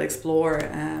was able to explore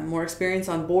more experience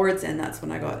on boards, and that's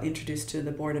when I got introduced to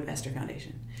the board of Esther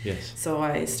Foundation. Yes. So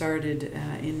I started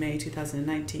in May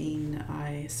 2019.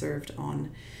 I served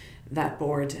on that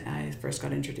board. I first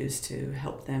got introduced to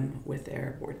help them with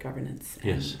their board governance.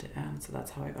 Yes. And so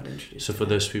that's how I got introduced. So for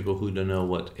those people who don't know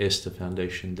what Esther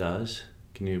Foundation does,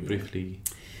 can you briefly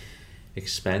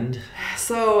expand?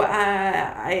 So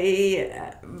by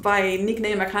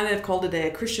nickname, I kind of called it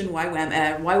a Christian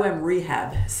YWAM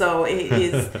rehab. So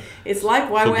it's like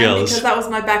YWAM because that was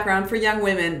my background for young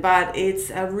women, but it's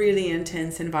a really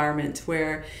intense environment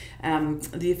where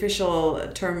the official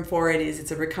term for it is it's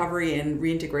a recovery and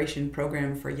reintegration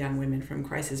program for young women from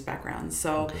crisis backgrounds.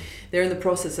 So they're in the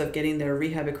process of getting their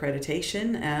rehab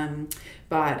accreditation,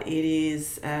 but it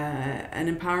is an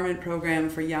empowerment program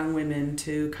for young women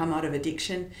to come out of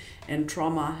addiction and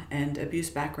trauma and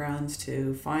abuse backgrounds,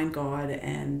 to find God,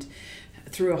 and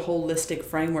through a holistic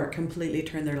framework completely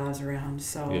turn their lives around.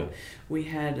 So we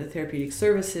had therapeutic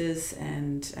services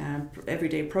and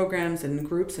everyday programs and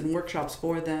groups and workshops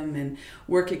for them, and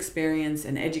work experience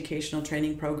and educational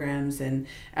training programs, and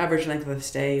average length of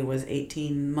stay was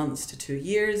 18 months to 2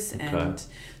 years. And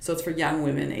so it's for young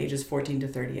women ages 14 to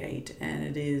 38, and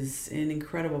it is an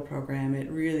incredible program.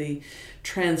 It really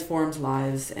transforms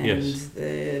lives, and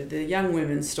the young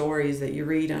women's stories that you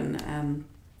read on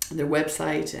their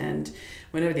website, and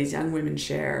whenever these young women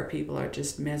share, people are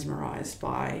just mesmerized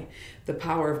by the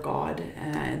power of God,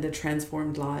 and the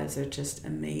transformed lives are just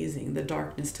amazing. The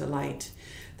darkness to light,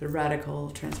 the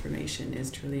radical transformation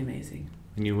is truly amazing.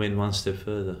 And you went one step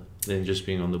further than just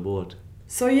being on the board.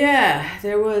 So yeah,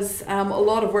 there was a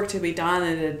lot of work to be done.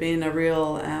 It had been a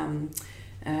real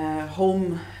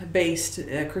home-based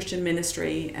Christian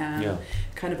ministry,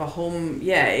 kind of a home.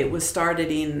 Yeah, it was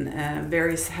started in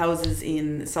various houses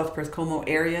in South Perth Como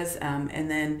areas, and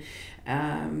then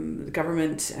the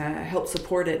government helped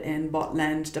support it and bought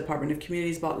land. Department of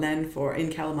Communities bought land in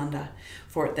Kalamunda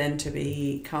for it then to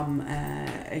become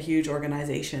a huge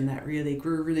organization that really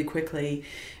grew really quickly,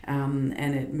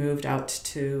 and it moved out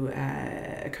to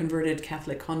a converted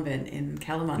Catholic convent in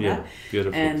Kalamunda. Yeah,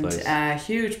 beautiful and place. A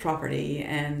huge property,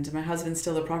 and my husband's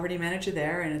still the property manager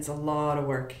there, and it's a lot of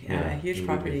work. Huge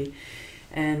property.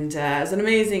 And it was an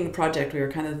amazing project. We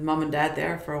were kind of mum and dad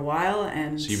there for a while,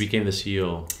 and So you became the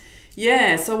CEO.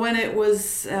 Yeah, so when it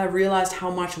was realized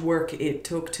how much work it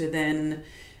took to then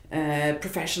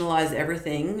professionalize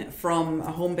everything from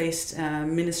a home-based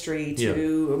ministry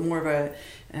to more of a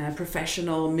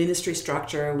professional ministry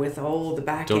structure with all the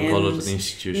back Don't end, call it an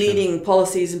institution. needing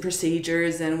policies and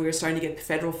procedures, and we were starting to get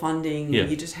federal funding. Yeah.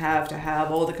 You just have to have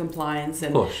all the compliance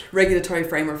and course. regulatory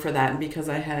framework for that, and because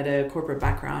I had a corporate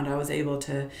background, I was able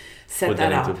to set Put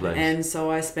that that into up. place. And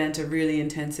so I spent a really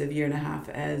intensive year and a half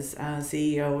as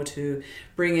CEO to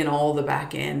bring in all the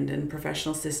back end and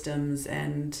professional systems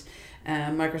and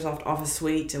Microsoft Office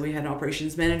Suite, and we had an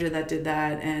operations manager that did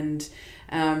that, and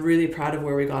really proud of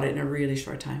where we got it in a really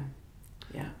short time.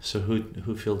 Yeah. So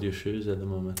who filled your shoes at the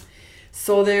moment?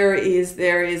 So there is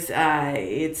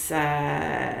it's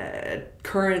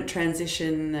current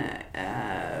transition.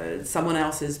 Someone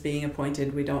else is being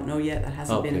appointed. We don't know yet. That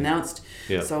hasn't been announced.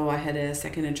 Yeah. So I had a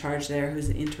second in charge there who's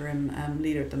an interim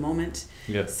leader at the moment.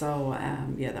 Yeah. So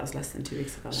that was less than 2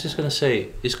 weeks ago. I was just going to say,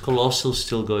 is Colossal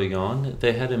still going on?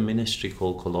 They had a ministry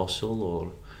called Colossal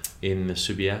or in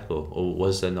Subiaco, or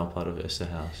was that not part of Esther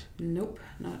House? Nope,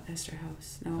 not Esther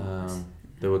House. No.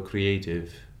 They were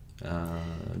creative.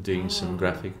 Doing some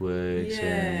graphic works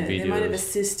and videos. They might have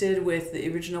assisted with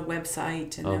the original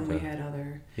website, and then we had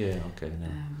other. Yeah, okay. No.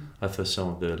 I thought some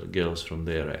of the girls from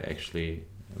there actually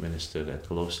ministered at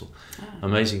Colossal.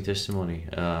 Amazing testimony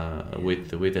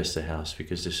with Esther House,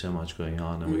 because there's so much going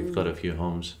on, and we've got a few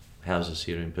houses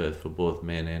here in Perth for both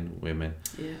men and women.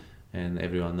 Yeah. And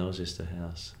everyone knows Esther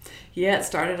House. Yeah, it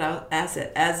started out as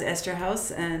Esther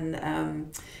House,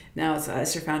 and now it's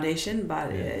Esther Foundation, but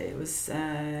it was,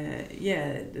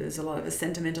 there's a lot of a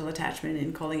sentimental attachment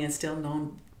in calling it, still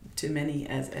known to many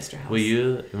as Esther House. Were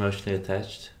you emotionally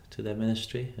attached to that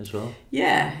ministry as well?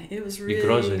 Yeah, it was really, it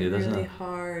grows on you, doesn't really it?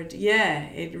 hard. Yeah,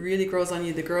 it really grows on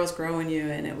you. The girls grow on you,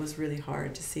 and it was really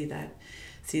hard to see that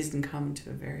season come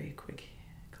to a very quick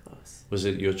close. Was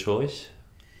it your choice?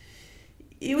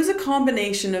 It was a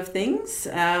combination of things,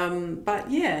 but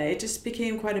yeah, it just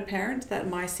became quite apparent that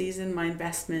my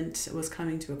investment was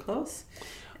coming to a close.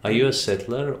 Are you a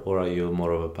settler, or are you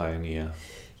more of a pioneer?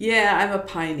 Yeah, I'm a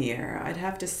pioneer. I'd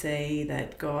have to say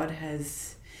that God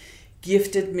has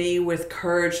gifted me with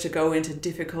courage to go into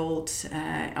difficult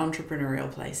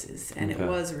entrepreneurial places, and it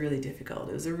was really difficult.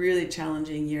 It was a really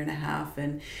challenging year and a half,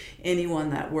 and anyone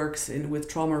that works with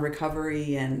trauma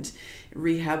recovery and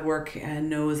rehab work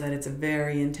knows that it's a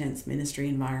very intense ministry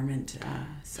environment.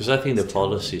 Because I think the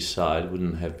policy side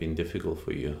wouldn't have been difficult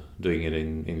for you doing it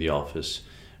in the office,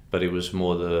 but it was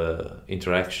more the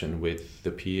interaction with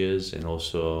the peers, and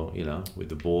also with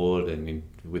the board and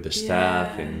with the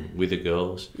staff and with the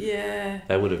girls. Yeah,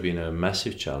 that would have been a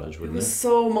massive challenge, wouldn't it? It was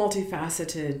so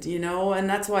multifaceted, and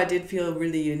that's why I did feel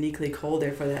really uniquely called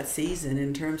there for that season,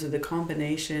 in terms of the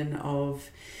combination of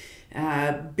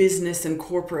business and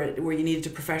corporate, where you needed to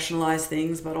professionalize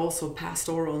things, but also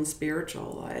pastoral and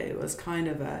spiritual. It was kind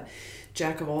of a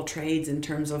jack of all trades in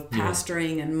terms of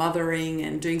pastoring and mothering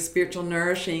and doing spiritual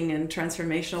nourishing and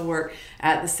transformational work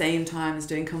at the same time as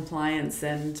doing compliance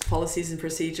and policies and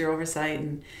procedure oversight.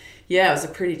 And it was a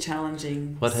pretty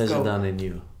challenging What has it done in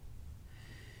you?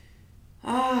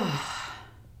 That's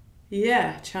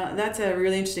a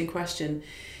really interesting question.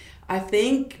 I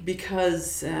think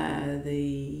because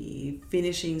the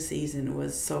finishing season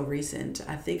was so recent,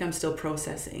 I think I'm still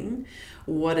processing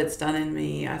what it's done in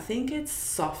me. I think it's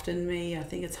softened me. I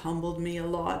think it's humbled me a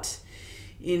lot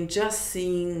in just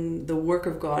seeing the work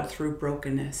of God through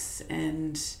brokenness.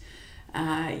 And,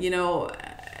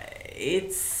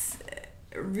 it's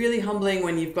really humbling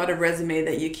when you've got a resume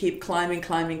that you keep climbing,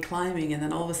 and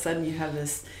then all of a sudden you have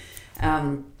this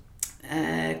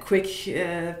quick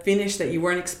finish that you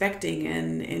weren't expecting,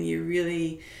 and you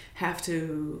really have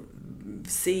to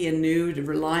see a new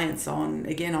reliance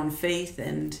on faith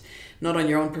and not on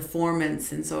your own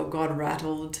performance. And so God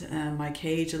rattled my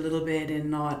cage a little bit in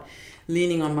not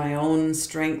leaning on my own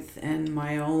strength and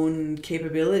my own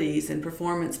capabilities and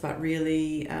performance, but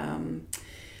really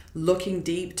looking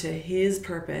deep to his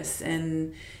purpose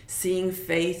and seeing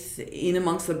faith in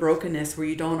amongst the brokenness where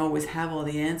you don't always have all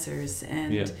the answers,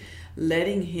 and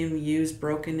letting him use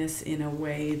brokenness in a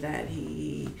way that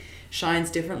he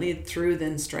shines differently through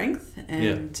than strength.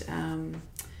 And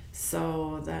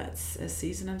so that's a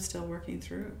season I'm still working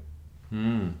through.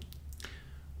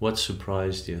 What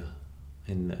surprised you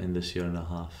in this year and a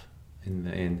half?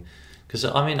 Because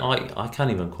I mean, I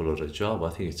can't even call it a job. I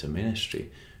think it's a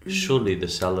ministry. Surely the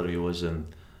salary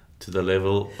wasn't to the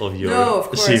level of your No, of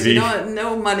course. CV.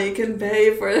 No money can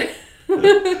pay for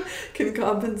can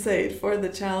compensate for the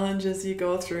challenges you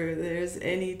go through. There's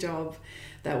any job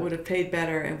that would have paid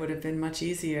better and would have been much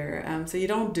easier. So you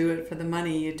don't do it for the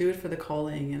money, you do it for the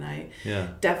calling. And I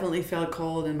definitely felt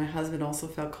called, and my husband also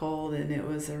felt called, and it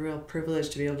was a real privilege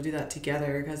to be able to do that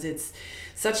together, because it's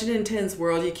such an intense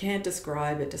world. You can't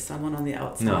describe it to someone on the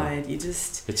outside. No,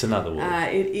 it's another world.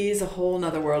 It is a whole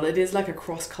nother world. It is like a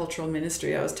cross-cultural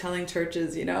ministry. I was telling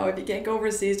churches, if you can't go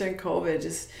overseas during COVID,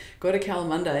 just go to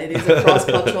Kalamunda. It is a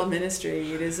cross-cultural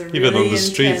ministry. It is a really even on the intense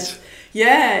streets.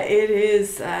 Yeah, it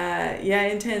is.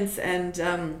 Intense.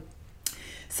 And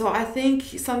so I think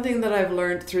something that I've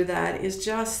learned through that is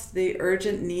just the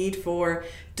urgent need for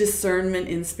discernment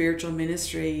in spiritual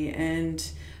ministry, and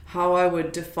how I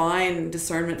would define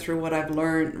discernment through what I've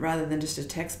learned rather than just a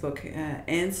textbook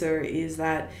answer is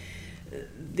that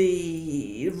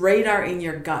the radar in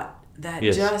your gut, that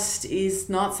just is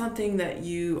not something that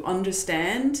you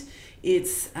understand.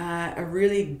 It's a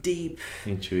really deep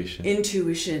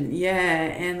intuition.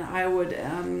 And I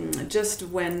would just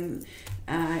when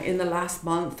in the last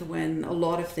month, when a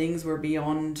lot of things were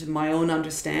beyond my own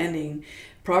understanding,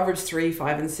 Proverbs 3,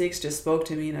 5, and 6 just spoke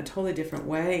to me in a totally different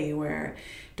way, where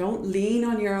don't lean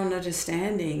on your own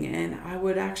understanding. And I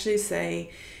would actually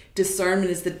say discernment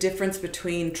is the difference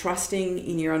between trusting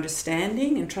in your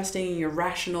understanding and trusting in your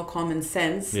rational common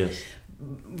sense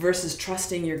versus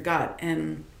trusting your gut.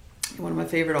 And one of my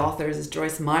favorite authors is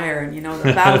Joyce Meyer, and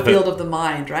the battlefield of the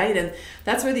mind, right? And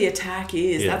that's where the attack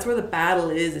is. That's where the battle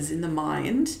is in the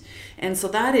mind. And so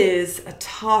that is a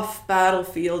tough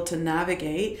battlefield to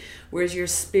navigate, whereas your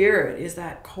spirit is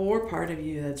that core part of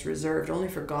you that's reserved only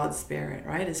for God's Spirit,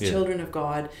 right? As children of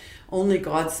God, only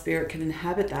God's Spirit can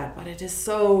inhabit that. But it is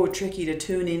so tricky to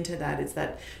tune into that. It's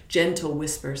that gentle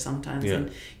whisper sometimes.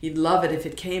 And you'd love it if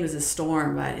it came as a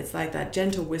storm, but it's like that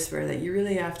gentle whisper that you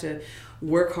really have to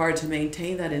work hard to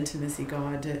maintain that intimacy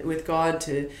with God,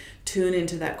 to tune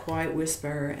into that quiet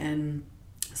whisper. And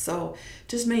so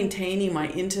just maintaining my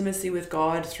intimacy with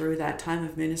God through that time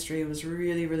of ministry was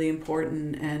really, really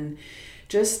important. And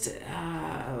just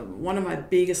one of my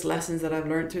biggest lessons that I've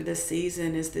learned through this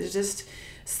season is there's just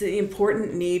the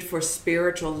important need for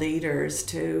spiritual leaders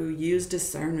to use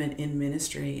discernment in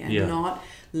ministry and not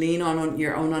lean on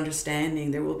your own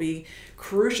understanding. There will be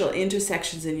crucial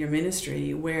intersections in your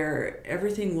ministry where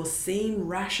everything will seem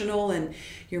rational and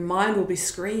your mind will be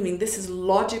screaming, this is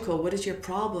logical, what is your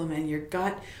problem? And your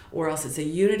gut, or else it's a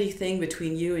unity thing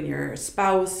between you and your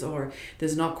spouse, or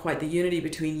there's not quite the unity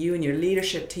between you and your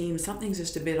leadership team. Something's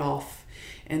just a bit off.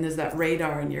 And there's that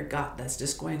radar in your gut that's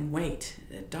just going, wait,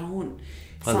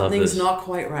 something's not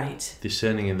quite right.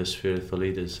 Discerning in the Spirit for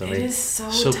leaders. It is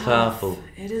so tough. Powerful.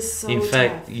 It is so In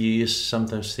fact, tough. you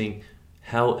sometimes think,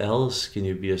 how else can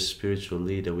you be a spiritual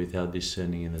leader without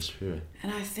discerning in the Spirit?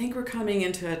 And I think we're coming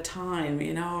into a time,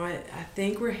 I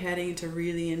think we're heading into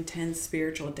really intense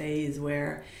spiritual days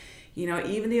where,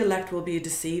 even the elect will be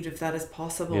deceived if that is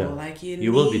possible. Yeah.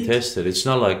 You will be tested. It's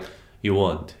not like you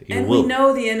won't. We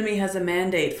know the enemy has a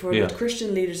mandate for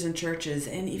Christian leaders and churches.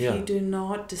 And if you do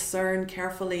not discern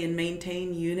carefully and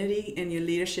maintain unity in your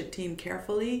leadership team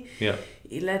carefully,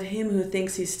 let him who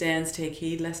thinks he stands take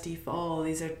heed lest he fall.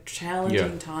 These are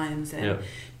challenging times. And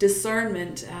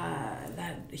discernment,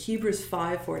 that Hebrews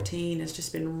 5:14 has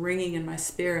just been ringing in my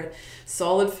spirit.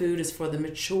 Solid food is for the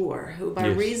mature, who by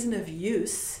reason of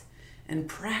use and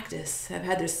practice have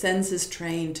had their senses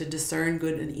trained to discern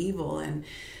good and evil. And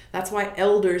that's why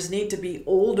elders need to be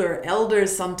older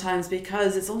elders sometimes,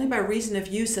 because it's only by reason of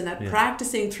use and that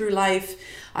practicing through life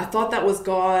I thought that was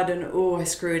God, and oh, I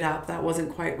screwed up, that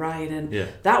wasn't quite right, and Yeah.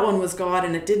 that one was God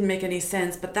and it didn't make any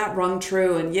sense, but that rung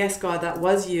true, and yes, God, that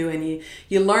was you. And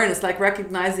you learn. It's like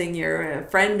recognizing your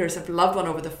friend or some loved one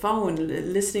over the phone.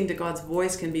 Listening to God's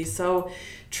voice can be so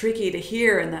tricky to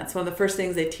hear, and that's one of the first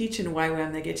things they teach in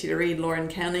YWAM. They get you to read Lauren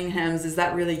Cunningham's Is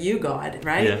That Really You, God?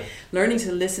 Right? Yeah. Learning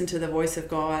to listen to the voice of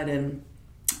God and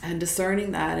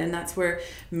discerning that. And that's where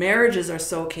marriages are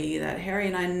so key, that Harry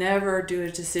and I never do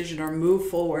a decision or move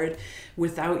forward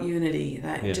without unity.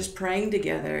 That just praying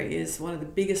together is one of the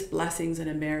biggest blessings in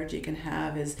a marriage you can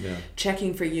have, is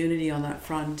checking for unity on that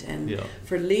front. And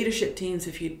for leadership teams,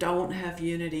 if you don't have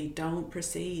unity, don't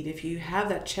proceed. If you have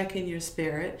that check in your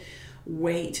spirit,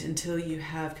 wait until you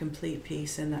have complete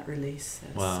peace and that release.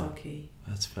 That's so key.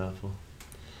 That's powerful.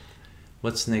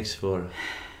 What's next for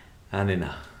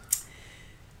Annina?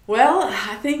 Well,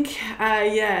 I think,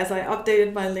 as I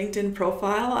updated my LinkedIn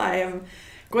profile, I am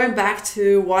going back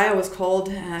to why I was called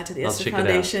to the Esther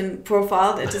Foundation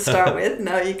profile to start with.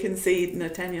 Now you can see,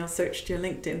 Nathaniel searched your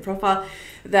LinkedIn profile.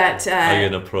 That are you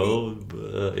in a pro?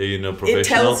 Are you in a professional? It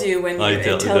tells you when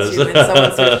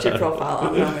someone searched your profile.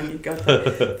 I'll know when you go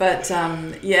there. But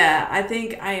I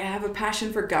think I have a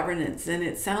passion for governance, and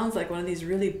it sounds like one of these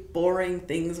really boring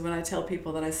things when I tell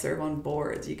people that I serve on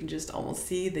boards. You can just almost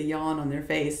see the yawn on their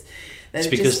face. It's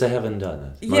because they haven't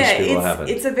done it. Most people haven't.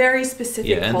 It's a very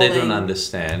specific and calling. they don't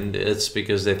understand. It's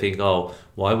because they think, oh,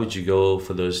 why would you go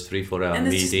for those 3-4 hour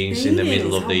meetings in the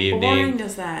middle of the evening? How boring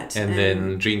is that? And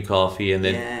then drink coffee and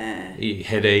then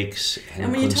headaches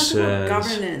and when concerns. You talk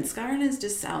about governance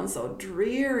just sounds so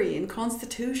dreary, and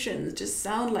constitutions just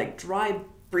sound like dry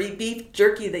beef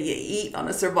jerky that you eat on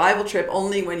a survival trip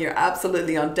only when you're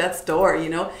absolutely on death's door.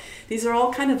 These are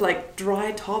all kind of like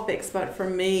dry topics, but for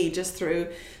me, just through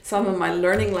some of my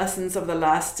learning lessons of the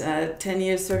last 10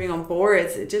 years serving on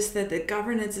boards, it just that the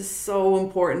governance is so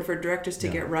important for directors to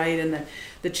get right, and that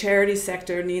the charity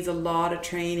sector needs a lot of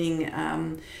training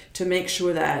to make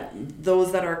sure that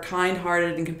those that are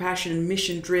kind-hearted and compassionate and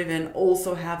mission-driven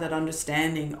also have that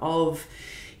understanding of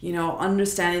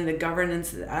understanding the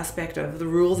governance aspect of the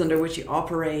rules under which you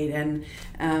operate, and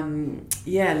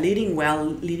leading well,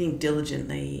 leading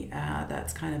diligently.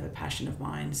 That's kind of a passion of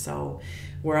mine. So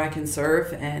where I can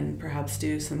serve and perhaps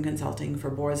do some consulting for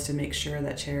boards to make sure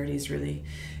that charities really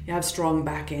have strong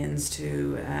back ends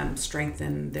to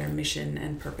strengthen their mission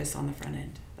and purpose on the front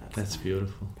end. That's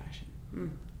beautiful.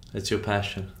 Passion. That's your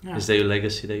passion. Yeah. Is that your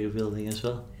legacy that you're building as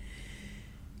well?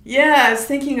 Yeah, I was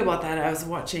thinking about that. I was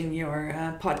watching your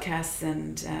podcasts,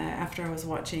 and after I was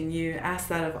watching you ask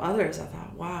that of others, I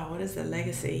thought, wow, what is the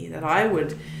legacy that I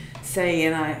would say?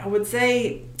 And I would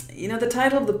say, the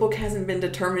title of the book hasn't been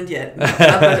determined yet. Not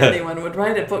that anyone would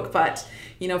write a book, but,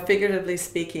 figuratively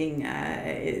speaking,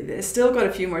 it's still got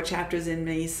a few more chapters in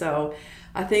me. So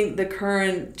I think the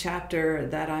current chapter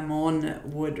that I'm on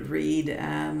would read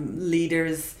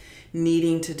leaders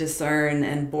needing to discern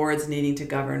and boards needing to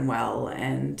govern well,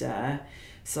 and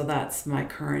so that's my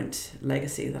current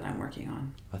legacy that I'm working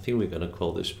on. I think we're going to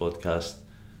call this podcast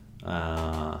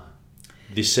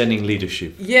Discerning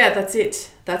Leadership. Yeah, that's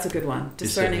it. That's a good one.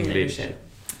 Discerning leadership.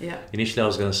 Yeah. Initially I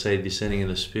was going to say discerning in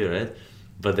the spirit,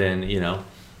 but then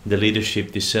the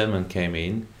leadership discernment came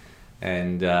in,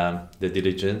 and the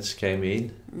diligence came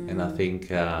in, and I think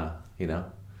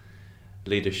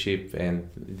leadership and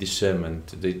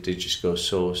discernment, they just go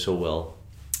so well.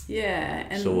 Yeah,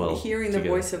 and hearing the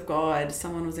voice of God.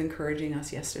 Someone was encouraging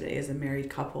us yesterday as a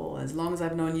married couple. As long as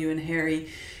I've known you and Harry,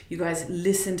 you guys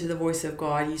listen to the voice of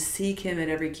God. You seek Him at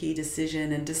every key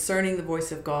decision, and discerning the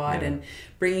voice of God and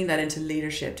bringing that into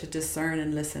leadership to discern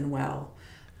and listen well.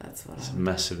 That's what There's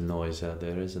massive noise out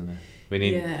there, isn't there? We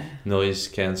need noise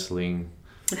cancelling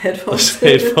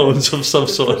headphones of some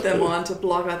sort. Put them on to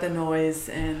block out the noise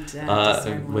and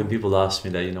when people ask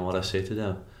me that, you know what I say to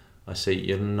them? I say,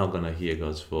 you're not going to hear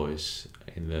God's voice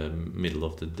in the middle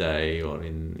of the day, or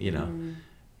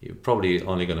you're probably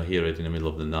only going to hear it in the middle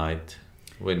of the night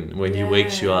when He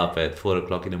wakes you up at 4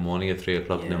 o'clock in the morning, at 3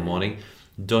 o'clock in the morning.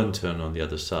 Don't turn on the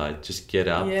other side. Just get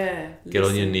up, get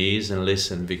on your knees and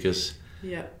listen, because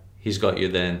He's got you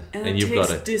then, and you've got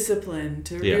it. It takes discipline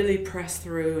to really press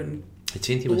through and it's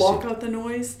intimacy. Block out the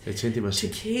noise. It's intimacy.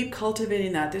 To keep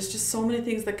cultivating that. There's just so many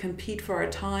things that compete for our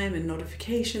time, and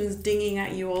notifications dinging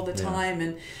at you all the time,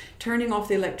 and turning off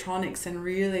the electronics and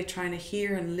really trying to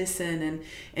hear and listen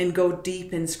and go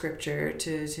deep in Scripture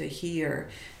to hear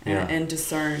and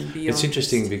discern beyond. It's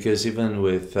interesting because even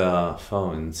with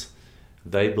phones,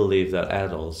 they believe that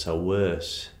adults are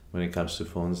worse when it comes to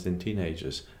phones than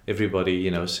teenagers.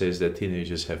 Everybody, says that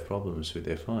teenagers have problems with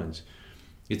their phones.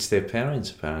 it's their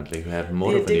parents apparently who have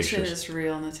more of an issue. The addiction is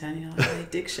real, Nathaniel. The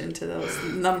addiction to those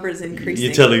numbers increasing.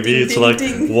 You're telling me ding, it's ding, like,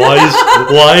 ding. why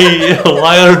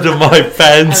are my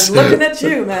pants? I'm looking at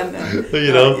you, man.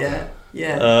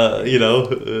 You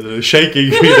know,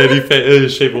 shaking in any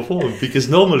shape or form, because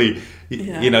normally,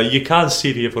 you can't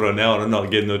sit here for an hour and not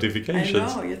get notifications.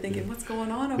 I know, you're thinking, what's going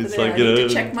on over it's there? like, I need to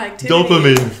check my activity.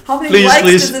 Dopamine. How many likes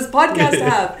does this podcast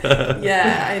have?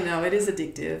 Yeah, I know, it is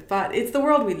addictive, but it's the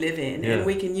world we live in, and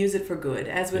we can use it for good.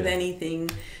 As with anything,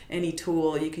 any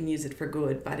tool, you can use it for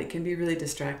good, but it can be really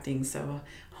distracting. So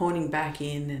honing back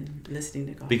in and listening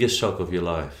to God. Biggest shock of your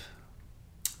life?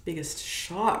 Biggest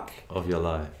shock of your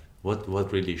life?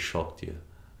 What really shocked you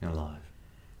in life?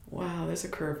 Wow, there's a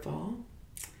curveball.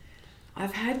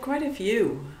 I've had quite a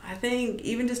few. I think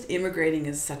even just immigrating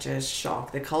is such a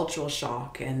shock, the cultural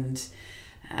shock. And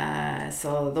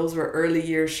so those were early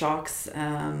year shocks.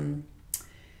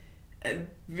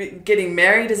 Getting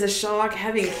married is a shock.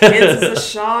 Having kids is a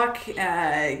shock.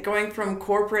 Going from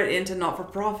corporate into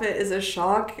not-for-profit is a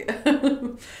shock.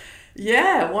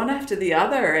 Yeah, one after the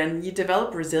other. And you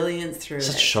develop resilience through it.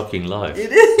 Such a shocking life.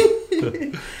 It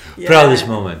is. Proudest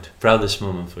moment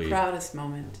for you? Proudest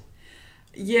moment.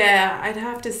 Yeah, I'd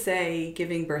have to say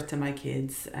giving birth to my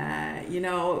kids.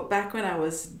 Back when I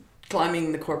was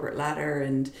climbing the corporate ladder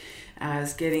and I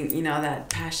was getting, that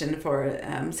passion for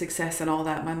success and all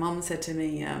that, my mom said to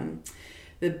me,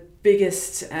 the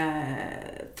biggest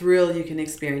thrill you can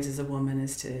experience as a woman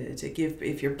is to give,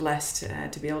 if you're blessed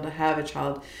to be able to have a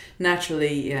child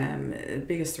naturally, the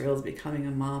biggest thrill is becoming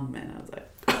a mom. And I was like,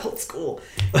 old school,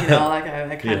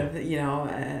 I kind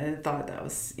of thought that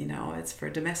was, it's for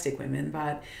domestic women.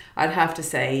 But I'd have to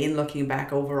say, in looking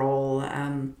back overall,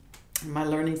 my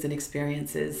learnings and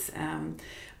experiences,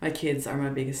 my kids are my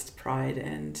biggest pride,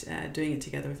 and doing it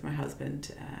together with my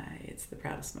husband, it's the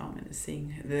proudest moment, is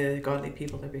seeing the godly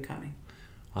people they're becoming.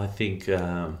 I think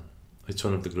it's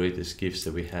one of the greatest gifts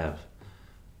that we have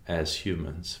as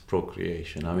humans,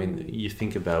 procreation. I mean, you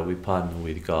think about, we partner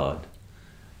with God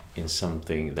in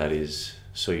something that is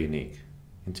so unique,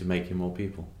 and to making more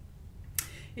people.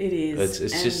 It is.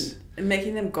 It's just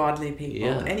making them godly people.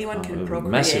 Yeah, anyone can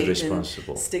procreate. Massive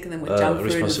responsible. Stick them with junk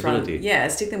food in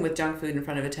front. Stick them with junk food in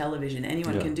front of a television.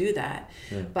 Anyone can do that.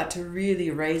 Yeah. But to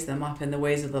really raise them up in the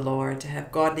ways of the Lord, to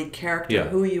have godly character,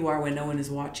 who you are when no one is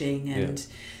watching, and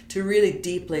to really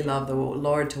deeply love the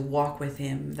Lord, to walk with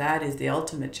Him, that is the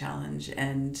ultimate challenge.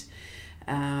 And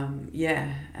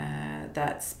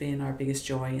that's been our biggest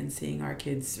joy, in seeing our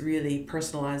kids really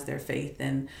personalize their faith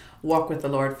and walk with the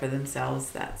Lord for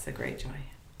themselves. That's a great joy.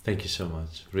 Thank you so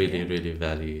much. Really, really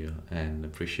value you and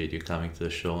appreciate you coming to the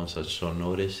show on such short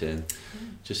notice and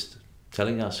just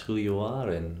telling us who you are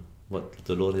and what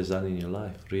the Lord has done in your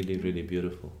life. Really, really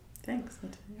beautiful. Thanks.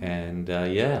 And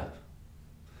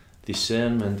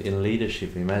discernment in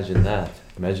leadership. Imagine that.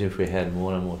 Imagine if we had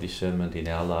more and more discernment in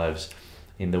our lives,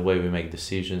 in the way we make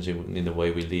decisions, in the way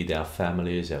we lead our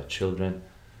families, our children.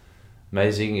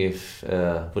 Amazing if,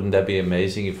 wouldn't that be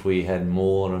amazing if we had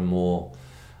more and more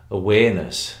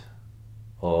awareness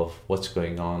of what's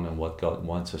going on and what God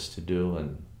wants us to do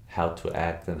and how to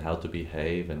act and how to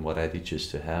behave and what attitudes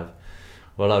to have.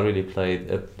 Well, I really played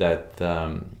that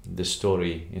the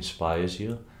story inspires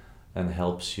you and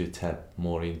helps you tap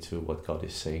more into what God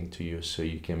is saying to you, so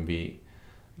you can be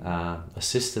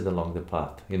assisted along the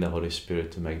path in the Holy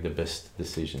Spirit to make the best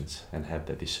decisions and have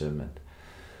that discernment.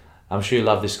 I'm sure you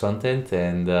love this content,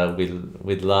 and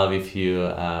we'd love if you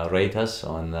rate us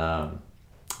on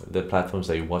the platforms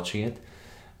that you're watching it,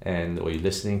 or you're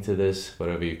listening to this,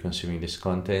 wherever you're consuming this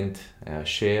content.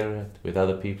 Share it with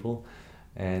other people,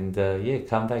 and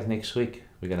come back next week.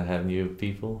 We're going to have new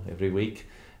people every week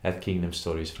at Kingdom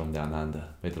Stories from Down Under.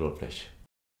 May the Lord bless you.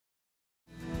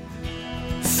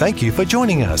 Thank you for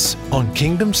joining us on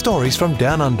Kingdom Stories from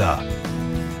Down Under.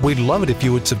 We'd love it if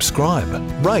you would subscribe,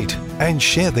 rate, and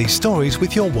share these stories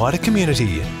with your wider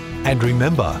community. And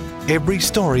remember, every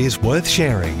story is worth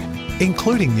sharing,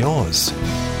 including yours.